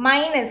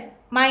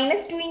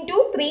 -2 into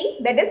 3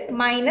 that is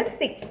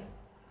 -6.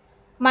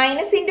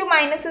 Minus into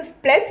minus is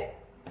plus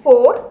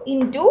 4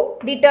 into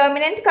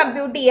determinant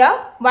compute here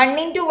 1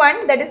 into 1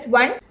 that is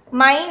 1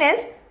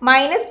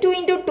 minus 2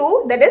 into 2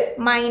 that is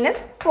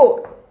 -4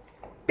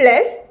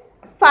 plus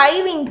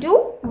 5 into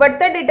what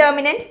the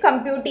determinant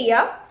compute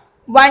here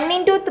 1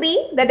 into 3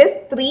 that is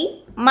 3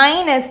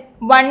 minus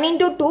 1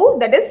 into 2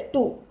 that is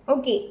 2.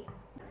 Okay.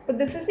 So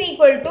this is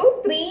equal to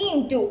 3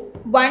 into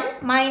 1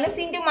 minus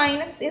into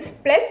minus is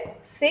plus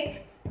 6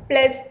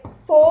 plus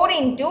 4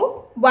 into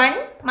 1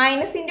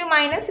 minus into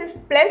minus is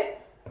plus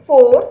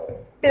 4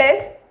 plus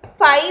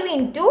 5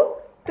 into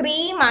 3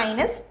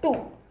 minus 2.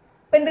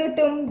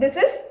 This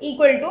is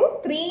equal to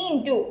 3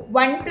 into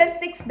 1 plus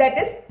 6 that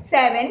is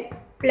 7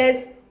 plus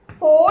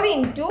 4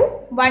 into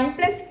 1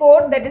 plus 4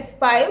 that is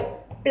 5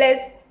 plus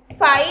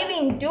 5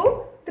 into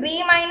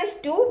 3 minus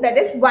 2 that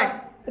is 1.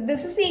 So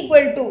this is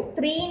equal to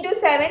 3 into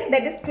 7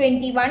 that is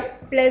 21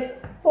 plus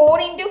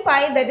 4 into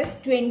 5 that is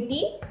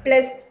 20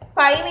 plus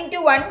 5 into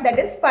 1 that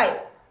is 5.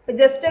 So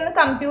just on the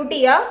compute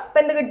here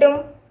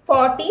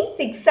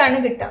 46 ആണ്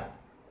കിട്ടുക.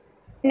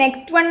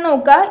 Next one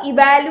നോക്കുക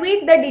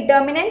evaluate the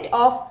determinant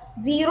of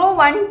 0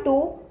 1 2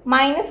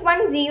 -1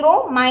 0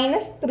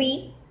 -3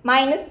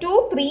 -2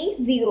 3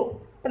 0.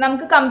 അപ്പോൾ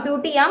നമുക്ക്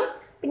compute ചെയ്യാം.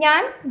 അപ്പോൾ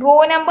ഞാൻ raw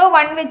number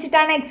 1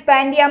 വെച്ചിട്ടാണ്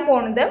expand ചെയ്യാൻ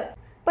പോകുന്നത്.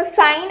 അപ്പോൾ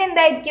സൈൻ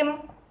എന്തായിരിക്കും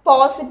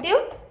പോസിറ്റീവ്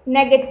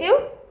നെഗറ്റീവ്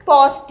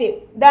പോസിറ്റീവ്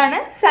ഇതാണ്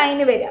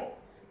സൈന് വരിക.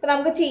 അപ്പോൾ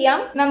നമുക്ക് ചെയ്യാം.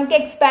 നമുക്ക്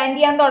എക്സ്പാൻഡ്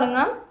ചെയ്യാൻ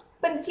തുടങ്ങാം.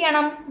 അപ്പോൾ എന്ത്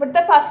ചെയ്യണം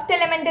ഇവിടുത്തെ ഫസ്റ്റ്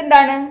എലമെന്റ്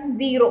എന്താണ്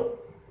 0.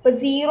 അപ്പോൾ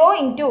 0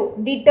 ഇൻറ്റു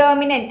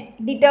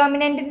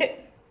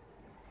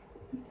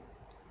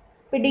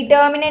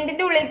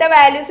ഡിറ്റർമിനന്റിന്റെ ഉള്ളിലത്തെ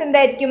വാല്യൂസ്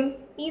എന്തായിരിക്കും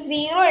ഈ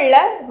 0 ഉള്ള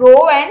റോ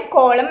ആൻഡ്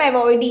കോളം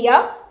അവോയ്ഡ്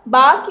ചെയ്യുക.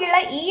 ബാക്കിയുള്ള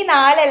ഈ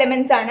 4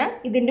 എലമെന്റ്സ് ആണ്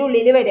ഇതിൻ്റെ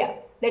ഉള്ളിൽ വരിക.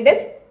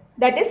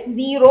 That is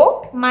 0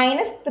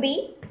 -3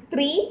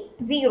 3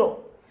 0.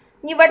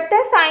 ഇനി ഇവിടുത്തെ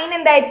സൈൻ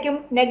എന്തായിരിക്കും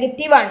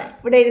നെഗറ്റീവ് ആണ്.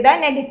 ഇവിടെ എഴുതാം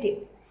നെഗറ്റീവ്.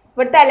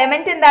 ഇവിടുത്തെ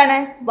എലമെന്റ് എന്താണ്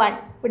 1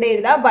 ഇവിടെ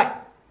എഴുതാം 1.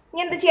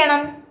 ഇനി എന്ത്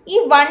ചെയ്യണം ഈ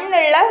 1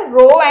 ഉള്ള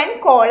റോ ആൻഡ്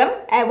കോളം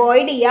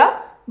അവോയ്ഡ് ചെയ്യുക.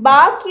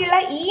 ബാക്കിയുള്ള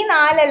ഈ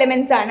 4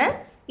 എലമെന്റ്സ് ആണ്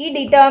ഈ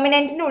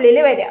ഡിറ്റർമിനന്റിന്റെ ഉള്ളിൽ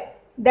വരിക.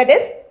 That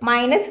is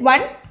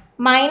 -1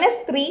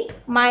 -3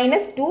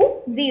 -2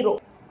 0.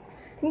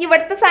 ഇനി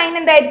ഇവിടുത്തെ സൈൻ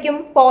എന്തായിരിക്കും?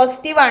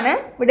 പോസിറ്റീവ് ആണ്.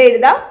 ഇവിടെ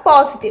എഴുതാം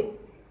പോസിറ്റീവ്.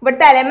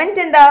 ഇവിടുത്തെ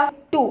എലമെന്റ് എന്താ?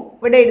 2.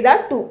 ഇവിടെ എഴുതാം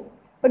 2.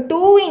 അപ്പൊ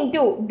 2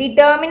 ഇൻറ്റു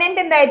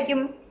ഡിറ്റർമിനന്റ് എന്തായിരിക്കും?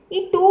 ഈ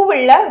 2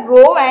 ഉള്ള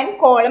റോ ആൻഡ്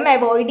കോളം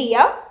അവോയ്ഡ്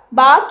ചെയ്യുക.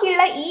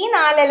 ബാക്കിയുള്ള ഈ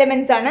 4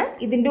 എലമെന്റ്സ് ആണ്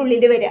ഇതിന്റെ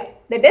ഉള്ളിൽ വരിക.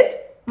 That is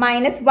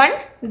 -1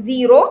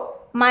 0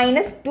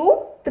 -2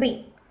 3.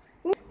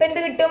 ഇപ്പൊ എന്ത്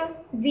കിട്ടും?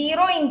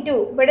 0 ഇൻറ്റു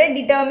ഇവിടെ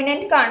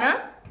ഡിറ്റർമിനന്റ് കാണാം.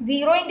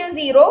 0 into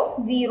 0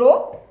 0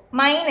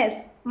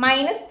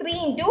 -3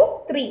 into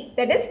 3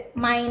 that is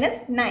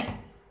 -9.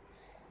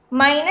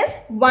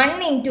 -1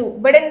 into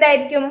ഇവിടെ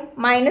എന്തായിരിക്കും?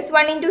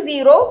 -1 into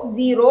 0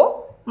 0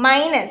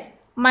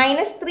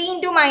 -3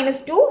 into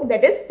 -2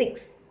 that is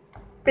 6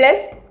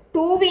 plus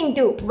 2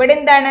 into ഇവിടെ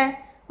എന്താണ്?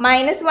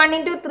 -1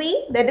 into 3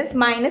 that is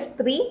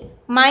 -3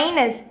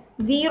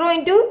 -0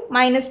 into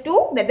 -2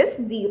 that is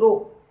 0.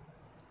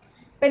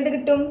 ഇപ്പൊ എന്ത്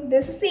കിട്ടും?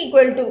 This is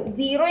equal to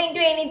 0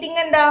 into anything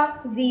എന്താ?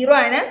 0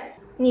 ആണ്.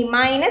 ഇനി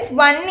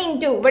 -1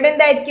 ഇൻറ്റു ഇവിടെ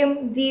എന്തായിരിക്കും?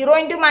 0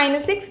 into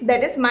 -6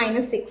 that is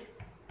 -6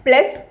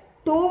 plus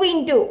 2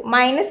 into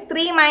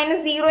 -3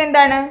 -0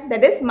 എന്താണ്?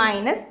 That is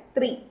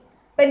 -3.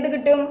 ഇപ്പൊ എന്ത്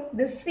കിട്ടും?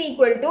 This is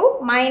equal to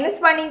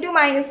 -1 into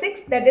 -6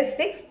 that is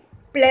 6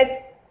 plus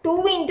 2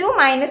 into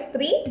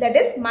 -3 that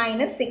is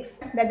 -6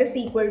 that is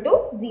equal to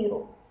 0.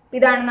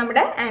 ഇതാണ്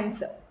നമ്മുടെ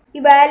answer.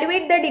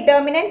 Evaluate the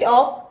determinant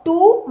of 2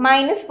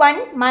 -1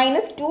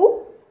 -2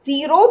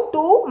 0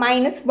 2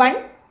 -1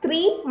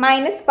 3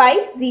 -5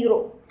 0.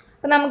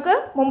 അപ്പോൾ നമുക്ക്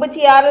മുമ്പ്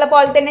ചെയ്യാറുള്ള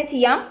പോലെ തന്നെ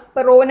ചെയ്യാം.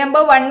 ഇപ്പോൾ റോ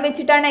നമ്പർ 1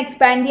 വെച്ചിട്ടാണ്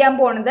എക്സ്പാൻഡ് ചെയ്യാൻ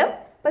പോണത്.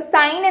 അപ്പോൾ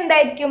സൈൻ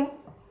എന്തായിരിക്കും?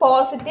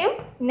 Positive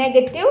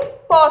negative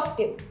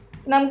positive.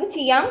 നമുക്ക്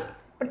ചെയ്യാം.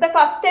 ഇവിടുത്തെ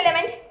ഫസ്റ്റ്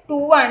എലമെന്റ്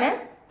 2 ആണ്.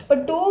 അപ്പോൾ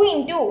 2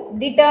 ഇൻറ്റു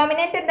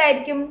ഡിറ്റർമിനന്റ്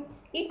എന്തായിരിക്കും?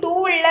 ഈ 2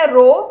 ഉള്ള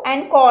റോ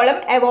ആൻഡ് കോളം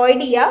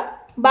അവോയ്ഡ് ചെയ്യുക.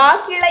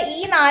 ബാക്കിയുള്ള ഈ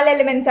 4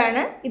 എലമെന്റ്സ്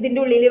ആണ് ഇതിന്റെ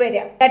ഉള്ളിൽ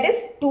വരിക. That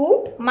is 2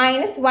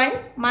 -1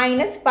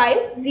 -5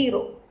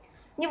 0.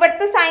 ഇനി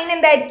ഇവിടുത്തെ സൈൻ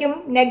എന്തായിരിക്കും?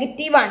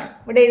 നെഗറ്റീവ് ആണ്.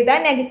 ഇവിടെ എഴുതാം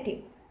നെഗറ്റീവ്.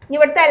 ഇനി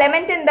ഇവിടുത്തെ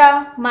എലമെന്റ് എന്താ?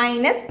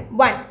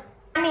 -1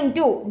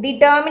 ഇൻറ്റു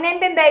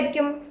ഡിറ്റർമിനന്റ്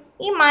എന്തായിരിക്കും?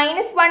 ഈ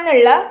 -1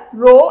 ഉള്ള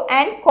റോ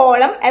ആൻഡ്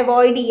കോളം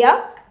അവോയ്ഡ് ചെയ്യുക.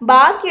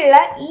 ബാക്കിയുള്ള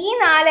ഈ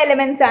 4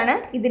 എലമെന്റ്സ് ആണ്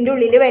ഇതിന്റെ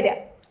ഉള്ളിൽ വരിക.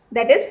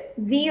 ദാറ്റ് ഇസ്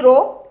 0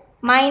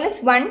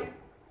 -1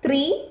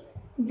 3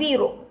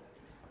 0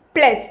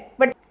 പ്ലസ്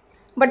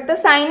ഇവിടുത്തെ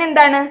സൈൻ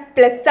എന്താണ്?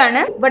 പ്ലസ്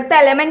ആണ്. ഇവിടുത്തെ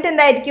എലമെന്റ്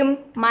എന്തായിരിക്കും?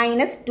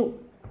 -2.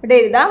 ഇവിടെ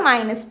എഴുതാം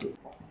 -2.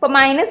 അപ്പൊ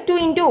 -2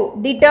 ഇൻറ്റു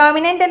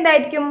ഡിറ്റർമിനന്റ്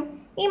എന്തായിരിക്കും?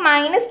 ഈ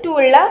 -2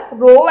 ഉള്ള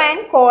റോ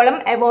ആൻഡ് കോളം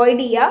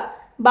അവോയ്ഡ് ചെയ്യുക.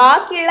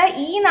 ബാക്കിയുള്ള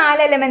ഈ 4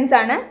 എലമെന്റ്സ്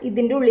ആണ്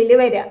ഇതിന്റെ ഉള്ളിൽ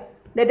വരിക.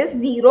 That is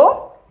 0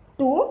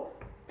 2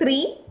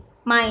 3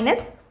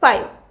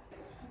 -5.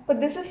 അപ്പോൾ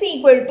this is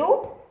equal to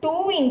 2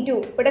 into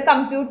ഇവിടെ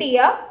കമ്പ്യൂട്ട്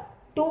ചെയ്യുക.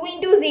 2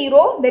 into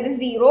 0 that is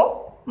 0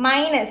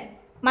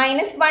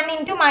 -1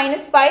 into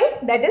 -5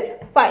 that is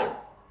 5.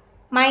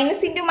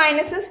 Minus into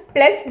minus is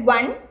plus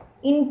 1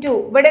 into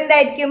ഇവിടെ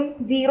എന്തായിരിക്കും?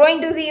 0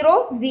 into 0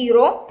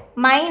 0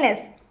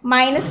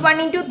 -1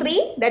 into 3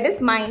 that is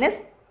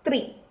 -3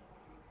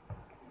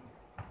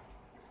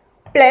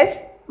 plus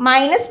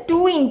 -2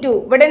 into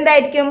ഇവിടെ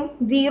എന്തായിരിക്കും?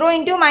 0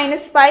 into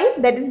 -5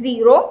 that is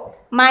 0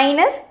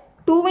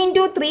 -2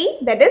 into 3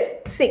 that is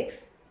 6.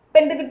 ഇപ്പൊ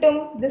എന്ത് കിട്ടും?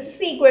 This is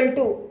equal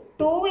to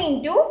 2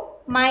 into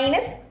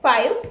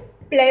 -5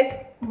 plus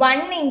 1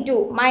 into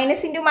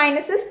minus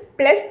is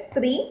plus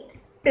 3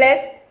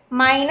 plus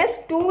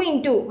 -2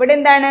 into ഇവിടെ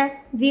എന്താണ്?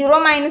 0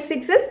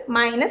 -6 is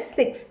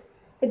 -6.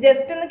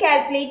 Just ഒന്ന്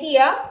കാൽക്കുലേറ്റ്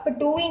ചെയ്യുക. അപ്പോൾ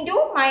 2 into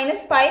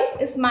 -5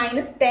 is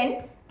 -10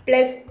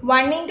 plus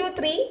 1 into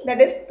 3 that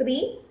is 3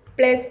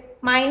 plus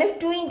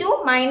 -2 into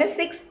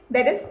 -6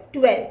 that is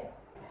 12.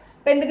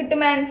 അപ്പോൾ എന്ത്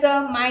കിട്ടും answer?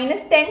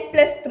 -10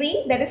 plus 3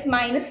 that is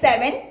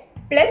 -7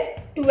 plus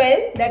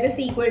 12 that is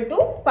equal to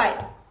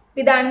 5.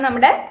 ഇതാണ്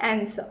നമ്മുടെ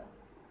ആൻസർ.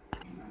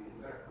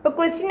 ഇപ്പോൾ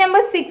ക്വസ്റ്റ്യൻ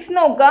നമ്പർ 6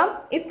 നോക്കാം.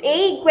 If A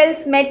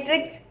equals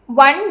matrix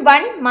 1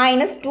 1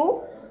 -2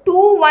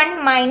 2 1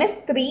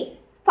 -3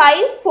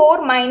 5 4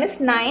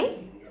 -9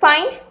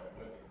 find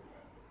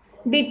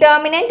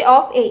determinant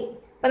of A.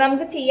 അപ്പോൾ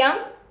നമുക്ക് ചെയ്യാം.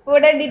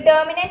 ഇവിടെ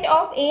ഡിറ്റർമിനന്റ്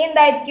ഓഫ് എ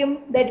എന്തായിരിക്കും?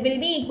 That will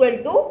be equal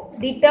to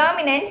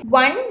determinant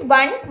 1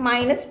 1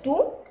 -2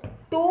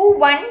 2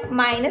 1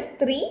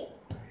 -3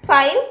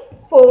 5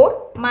 4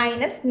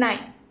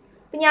 -9.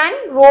 ഞാൻ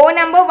റോ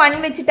നമ്പർ 1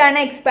 വെച്ചിട്ടാണ്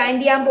എക്സ്പാൻഡ്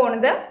ചെയ്യാൻ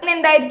പോണത്.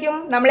 എന്തായിരിക്കും?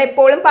 നമ്മൾ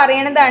എപ്പോഴും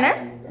പറയണതാണ്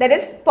that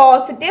is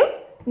positive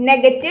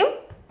negative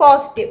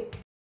positive.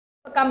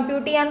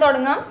 Compute ചെയ്യാൻ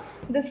തുടങ്ങാം.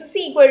 This is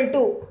equal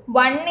to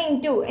 1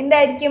 into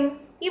എന്തായിരിക്കും?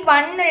 ഈ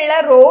 1 ഉള്ള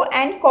റോ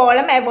ആൻഡ്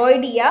കോളം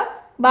അവോയ്ഡ് ചെയ്യുക.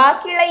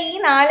 ബാക്കിയുള്ള ഈ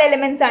 4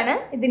 എലമെന്റ്സ് ആണ്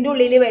ഇതിൻ്റെ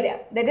ഉള്ളിൽ വരിക.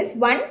 That is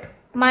 1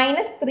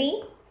 -3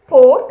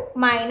 4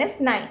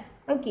 -9.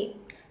 ഓക്കെ.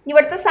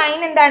 ഇവിടുത്തെ സൈൻ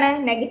എന്താണ്?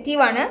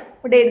 നെഗറ്റീവ് ആണ്.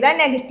 ഇവിടെ എഴുതാൻ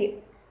നെഗറ്റീവ്.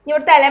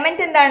 ഇവിടുത്തെ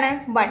എലമെന്റ് എന്താണ്?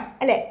 1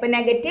 അല്ലെ. ഇപ്പൊ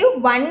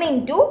 -1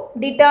 ഇൻറ്റു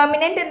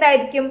ഡിറ്റർമിനന്റ്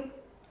എന്തായിരിക്കും?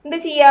 എന്ത്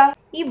ചെയ്യുക?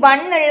 ഈ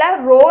 1 ഉള്ള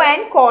റോ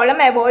ആൻഡ് കോളം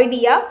അവോയ്ഡ്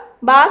ചെയ്യുക.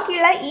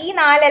 ബാക്കിയുള്ള ഈ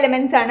 4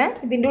 എലമെന്റ്സ് ആണ്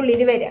ഇതിൻ്റെ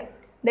ഉള്ളിൽ വരിക.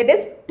 That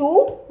is 2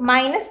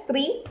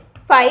 -3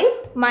 5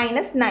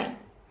 -9.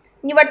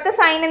 ഇവിടുത്തെ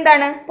സൈൻ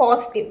എന്താണ്?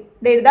 പോസിറ്റീവ്.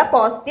 ഇവിടെ എഴുതാം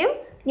പോസിറ്റീവ്.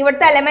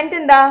 ഇവിടുത്തെ എലമെന്റ്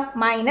എന്താ?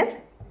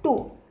 -2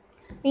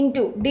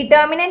 ഇൻറ്റു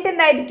ഡിറ്റർമിനന്റ്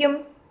എന്തായിരിക്കും?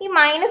 ഈ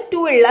 -2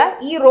 ഉള്ള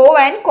ഈ റോ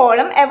ആൻഡ്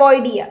കോളം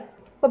അവോയ്ഡ് ചെയ്യുക.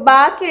 അപ്പോൾ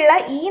ബാക്കിയുള്ള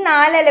ഈ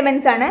 4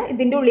 എലമെൻറ്റ്സ് ആണ്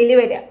ഇതിൻ്റെ ഉള്ളിൽ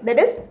വരിക.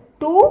 That is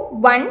 2,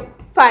 1,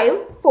 5,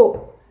 4.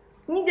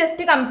 ഇനി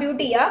ജസ്റ്റ്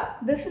കമ്പ്യൂട്ട് ചെയ്യുക.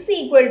 This is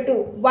equal to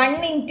 1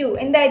 into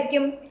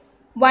എന്തായിരിക്കും?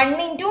 1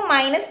 into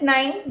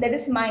 -9 that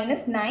is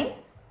 -9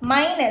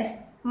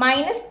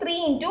 minus 3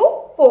 into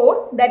 4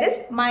 that is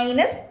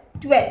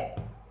 -12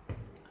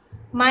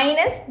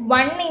 minus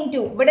 1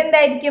 into ഇവിടെ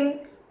എന്തായിരിക്കും?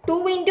 2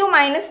 into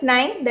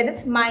 -9 that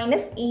is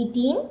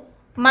 -18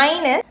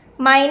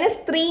 minus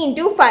 3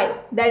 into 5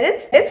 that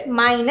is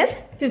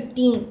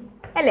 -15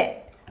 അല്ലേ?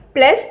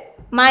 പ്ലസ്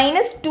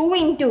 -2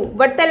 ഇൻറ്റു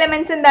ഇവിടുത്തെ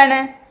എലമെൻറ്റ്സ് എന്താണ്?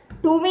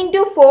 2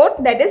 into 4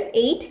 that is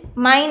 8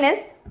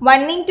 minus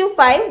 1 into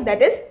 5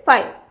 that is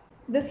 5.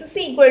 This is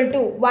equal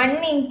to 1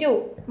 into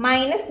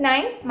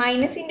 -9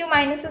 minus into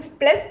minus is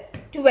plus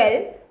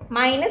 12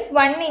 minus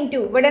 1 into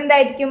ഇവിടെ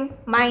എന്തായിരിക്കും?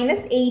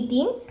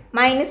 -18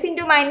 minus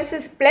into minus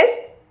is plus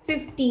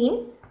 15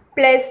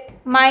 plus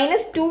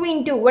 -2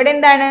 into ഇവിടെ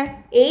എന്താണ്?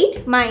 8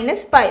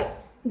 minus 5.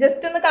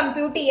 Just ഒന്ന്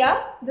compute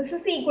ചെയ്യുക. This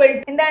is equal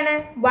എന്താണ്?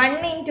 1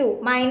 into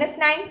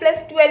 -9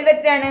 plus 12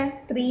 എത്രയാണ്?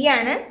 3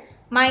 ആണ്.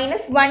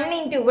 -1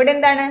 into ഇവിടെ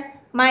എന്താണ്?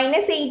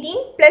 -18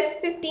 പ്ലസ്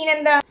 15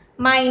 എന്താ?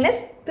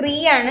 -3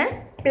 ആണ്.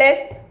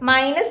 Plus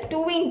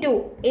 -2 into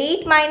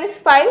 8 minus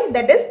 5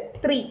 that is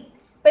 3.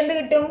 അപ്പോൾ എന്ത്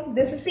കിട്ടും?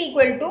 This is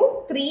equal to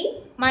 3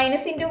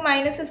 minus into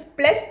minus is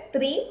plus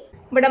 3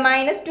 ഇവിടെ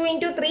 -2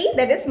 ഇൻറ്റു 3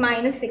 ദറ്റ് ഇസ്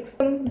 -6.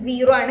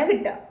 0 ആണ്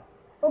കിട്ടുക.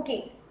 ഓക്കെ.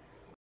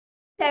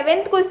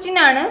 7th ക്വസ്റ്റ്യൻ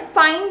ആണ്.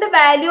 Find the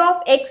value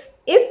of X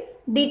if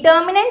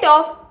determinant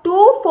of 2,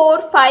 4,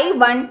 5,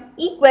 1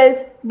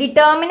 equals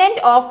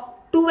determinant of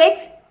 2x,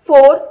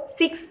 4,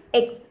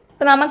 6x.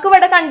 അപ്പോൾ നമുക്ക്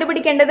ഇവിടെ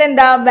കണ്ടുപിടിക്കേണ്ടത്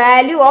എന്താ?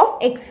 വാല്യൂ ഓഫ്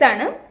എക്സ്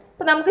ആണ്.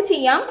 അപ്പോൾ നമുക്ക്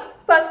ചെയ്യാം.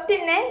 ഫസ്റ്റ്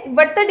തന്നെ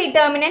ഇവിടുത്തെ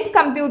ഡിറ്റർമിനന്റ്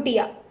കമ്പ്യൂട്ട്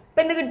ചെയ്യാം.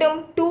 അപ്പോൾ എന്ത് കിട്ടും?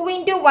 2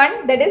 into 1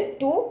 that is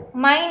 2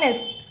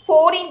 minus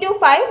 4 into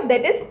 5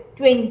 that is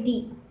 20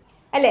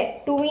 അല്ലേ?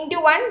 2 into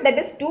 1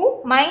 that is 2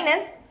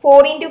 minus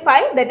 4 into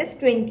 5 that is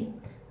 20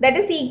 that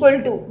is equal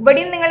to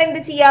ഇവിടെയും നിങ്ങൾ എന്ത്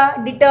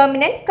ചെയ്യുക?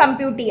 ഡിറ്റർമിനന്റ്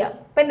കമ്പ്യൂട്ട് ചെയ്യുക.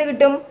 അപ്പോൾ എന്ത്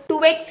കിട്ടും?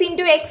 2x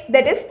into X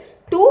that is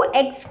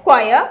 2x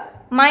square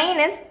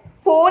minus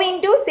 4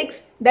 into 6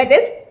 that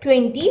is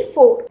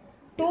 24.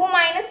 2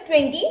 minus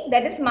 20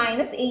 that is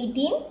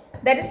 -18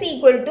 that is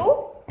equal to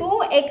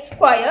 2x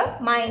square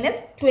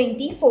minus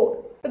 24.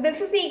 അപ്പോൾ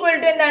this is equal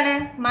to എന്താണ്?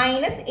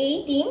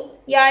 -18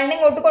 ഇയാളിനെ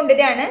ഇങ്ങോട്ട്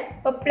കൊണ്ടുവരികയാണ്.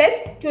 അപ്പോൾ പ്ലസ്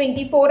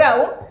 24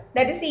 ആവും.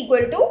 That is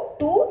equal to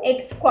 2x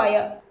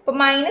square. അപ്പോൾ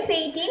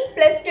 -18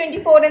 plus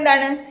 24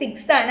 എന്താണ്?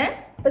 6 ആണ്.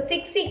 അപ്പോൾ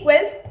 6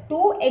 ഈക്വൽസ്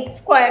 2x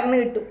സ്ക്വയർ എന്ന്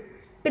കിട്ടും.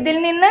 അപ്പോൾ ഇതിൽ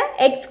നിന്ന്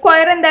എക്സ്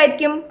സ്ക്വയർ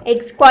എന്തായിരിക്കും?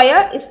 X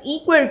square is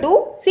equal to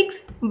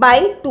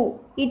 6/2.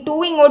 ഈ 2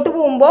 ഇങ്ങോട്ട്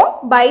പോകുമ്പോൾ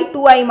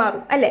 /2 ആയി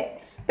മാറും അല്ലേ?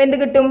 അപ്പോൾ എന്ത്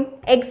കിട്ടും?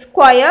 X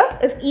square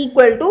is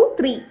equal to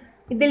 3.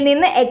 ഇതിൽ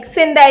നിന്ന് എക്സ്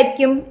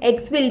എന്തായിരിക്കും?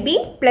 X will be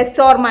plus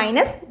or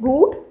minus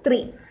 √3.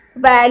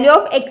 Value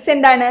of X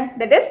എന്താണ്?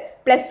 That is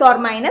plus or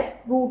minus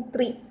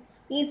 √3.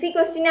 Easy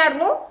question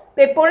ആയിരുന്നു.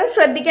 അപ്പോൾ എപ്പോഴും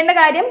ശ്രദ്ധിക്കേണ്ട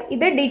കാര്യം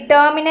ഇത്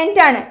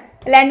ഡിറ്റർമിനന്റ് ആണ്,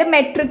 അല്ലാണ്ട്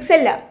മെട്രിക്സ്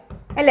അല്ല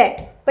അല്ലേ?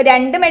 ഇപ്പോൾ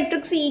 2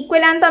 മെട്രിക്സ്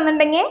ഈക്വൽ ആണെന്ന്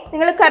തന്നിട്ടുണ്ടെങ്കിൽ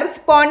നിങ്ങൾ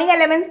കറസ്പോണ്ടിങ്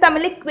എലമെന്റ്സ്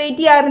തമ്മിൽ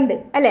ഇക്വേറ്റ് ചെയ്യാറുണ്ട്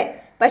അല്ലേ?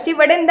 പക്ഷെ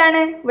ഇവിടെ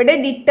എന്താണ്? ഇവിടെ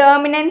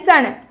ഡിറ്റർമിനൻസ്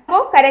ആണ്.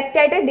 അപ്പോൾ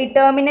കറക്റ്റായിട്ട്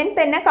ഡിറ്റർമിനന്റ്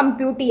തന്നെ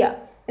കമ്പ്യൂട്ട്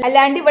ചെയ്യുക,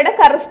 അല്ലാണ്ട് ഇവിടെ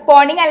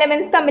കറസ്പോണ്ടിങ്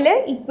എലമെന്റ്സ് തമ്മിൽ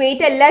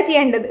ഇക്വേറ്റ് അല്ല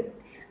ചെയ്യേണ്ടത്.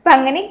 അപ്പം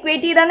അങ്ങനെ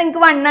ഇക്വേറ്റ് ചെയ്താൽ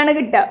നിങ്ങൾക്ക് 1 ആണ്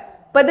കിട്ടുക.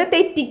 അപ്പോൾ അത്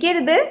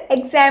തെറ്റിക്കരുത്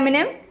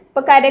എക്സാമിന്.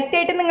 അപ്പോൾ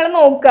കറക്റ്റായിട്ട് നിങ്ങൾ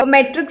നോക്കുക.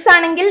 മെട്രിക്സ്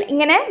ആണെങ്കിൽ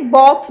ഇങ്ങനെ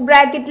ബോക്സ്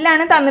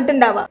ബ്രാക്കറ്റിലാണ്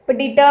തന്നിട്ടുണ്ടാവുക. അപ്പോൾ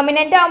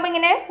ഡിറ്റർമിനന്റ് ആകുമ്പോൾ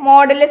ഇങ്ങനെ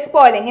മോഡലസ്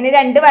പോലെ ഇങ്ങനെ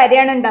 2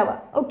 വരെയാണ് ഉണ്ടാവുക.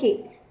 ഓക്കെ.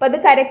 അപ്പോൾ അത്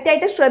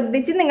കറക്റ്റായിട്ട്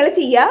ശ്രദ്ധിച്ച് നിങ്ങൾ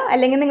ചെയ്യുക,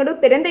 അല്ലെങ്കിൽ നിങ്ങളുടെ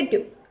ഉത്തരം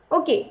തെറ്റും.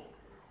 ഓക്കെ.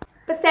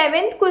 ഇപ്പോൾ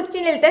 7th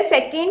ക്വസ്റ്റ്യനിലത്തെ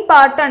second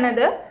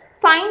പാർട്ടാണത്.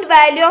 Find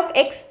value of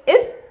X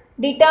if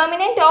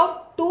determinant of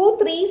 2,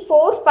 3,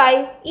 4,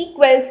 5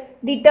 equals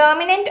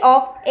determinant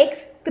of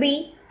X 3,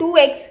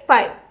 2x,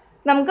 5.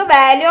 നമുക്ക്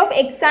വാല്യൂ ഓഫ്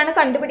എക്സ് ആണ്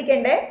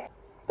കണ്ടുപിടിക്കേണ്ടത്.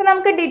 അപ്പോൾ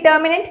നമുക്ക്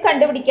ഡിറ്റർമിനന്റ്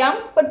കണ്ടുപിടിക്കാം.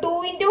 അപ്പോൾ 2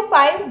 into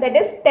 5 that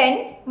is 10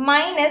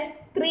 minus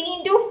 3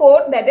 into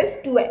 4 that is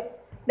 12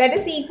 that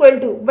is equal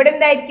to ഇവിടെ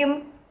എന്തായിരിക്കും?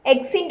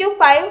 X into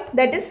 5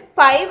 that is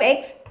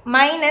 5x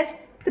minus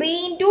 3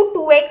 into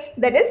 2x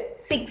that is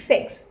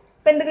 6x.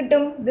 അപ്പോൾ എന്ത്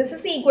കിട്ടും? This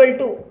is equal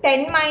to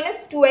 10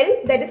 minus 12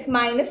 that is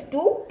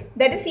 -2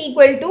 that is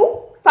equal to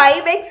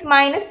 5x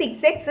minus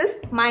 6x is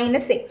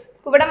 -6.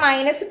 അപ്പോൾ ഇവിടെ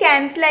minus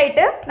cancel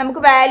ആയിട്ട്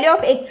നമുക്ക് value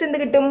of X എന്ത്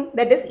കിട്ടും?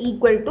 That is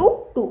equal to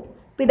 2.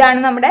 അപ്പോൾ ഇതാണ്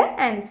നമ്മുടെ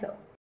ആൻസർ.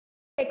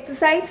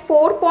 എക്സസൈസ്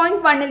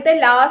 4.1ത്തെ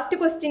ലാസ്റ്റ്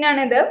ക്വസ്റ്റ്യൻ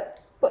ആണിത്.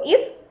 അപ്പോൾ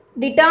if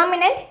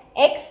determinant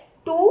x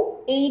to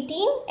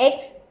 18x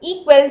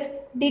equals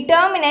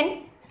determinant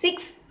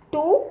 6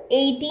 to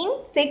 18,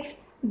 6,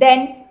 then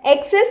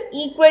x is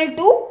equal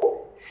to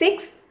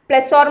 6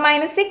 plus or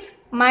minus 6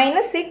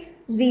 minus 6,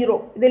 0.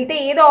 ഇതിലത്തെ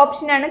ഏത്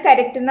ഓപ്ഷനാണ്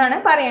കറക്റ്റ് എന്നാണ്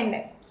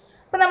പറയേണ്ടത്.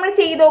 അപ്പോൾ നമ്മൾ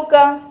ചെയ്ത്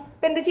നോക്കുക.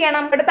 അപ്പോൾ എന്ത്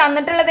ചെയ്യണം? ഇവിടെ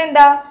തന്നിട്ടുള്ളത്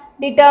എന്താ?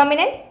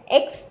 Determinant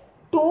x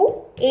to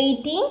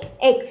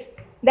 18x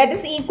that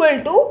is equal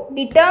to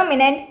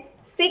determinant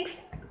 6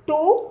 to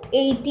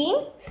 18,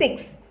 6.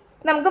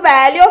 നമുക്ക്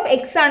വാല്യൂ ഓഫ്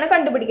എക്സ് ആണ്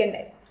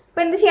കണ്ടുപിടിക്കേണ്ടത്.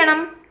 അപ്പോൾ എന്ത് ചെയ്യണം?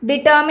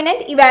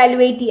 ഡിറ്റർമിനന്റ്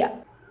ഇവാലുവേറ്റ് ചെയ്യുക.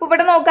 ഇപ്പോൾ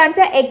ഇവിടെ നോക്കാന്ന്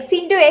വെച്ചാൽ x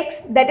into x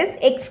that is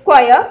x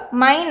square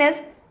minus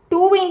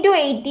 2 into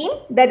 18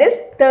 that is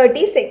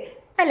 36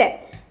 അല്ലേ.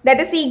 That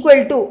is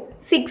equal to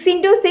 6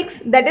 into 6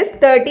 that is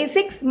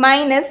 36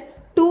 minus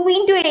 2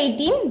 into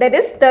 18 that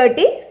is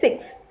 36.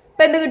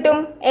 അപ്പോൾ എന്ത് കിട്ടും?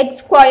 x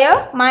square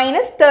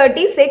minus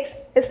 36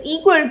 is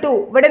equal to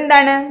ഇവിടെ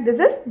എന്താണ്?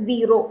 This is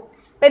 0.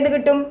 അപ്പോൾ എന്ത്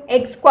കിട്ടും?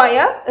 x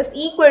square is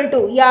equal to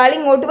ഇയാൾ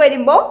ഇങ്ങോട്ട്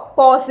വരുമ്പോൾ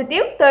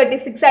പോസിറ്റീവ്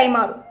 36 ആയി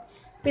മാറും.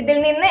 അപ്പോൾ ഇതിൽ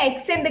നിന്ന് x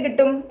എന്ത്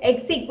കിട്ടും? x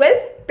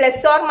equals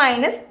plus or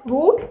minus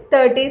root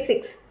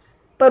 36.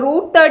 ഇപ്പോൾ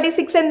root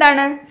 36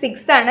 എന്താണ്?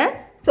 6 ആണ്.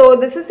 So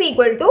this is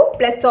equal to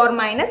plus or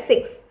minus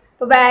 6.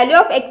 So value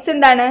of x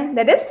എന്താണ്?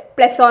 That is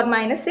plus or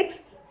minus 6.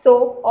 So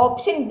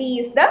option B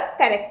is the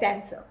correct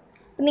answer.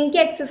 നിങ്ങൾക്ക്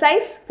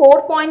exercise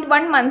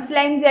 4.1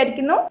 മനസ്സിലായി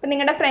വിചാരിക്കുന്നു. അപ്പോൾ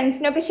നിങ്ങളുടെ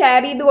ഫ്രണ്ട്സിനൊക്കെ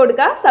ഷെയർ ചെയ്ത്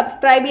കൊടുക്കുക.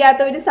 സബ്സ്ക്രൈബ്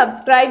ചെയ്യാത്തവർ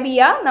സബ്സ്ക്രൈബ്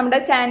ചെയ്യുക.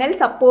 നമ്മുടെ ചാനൽ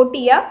സപ്പോർട്ട്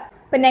ചെയ്യുക.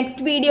 അപ്പോൾ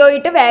നെക്സ്റ്റ് വീഡിയോ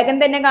ആയിട്ട് വേഗം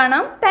തന്നെ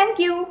കാണാം. താങ്ക്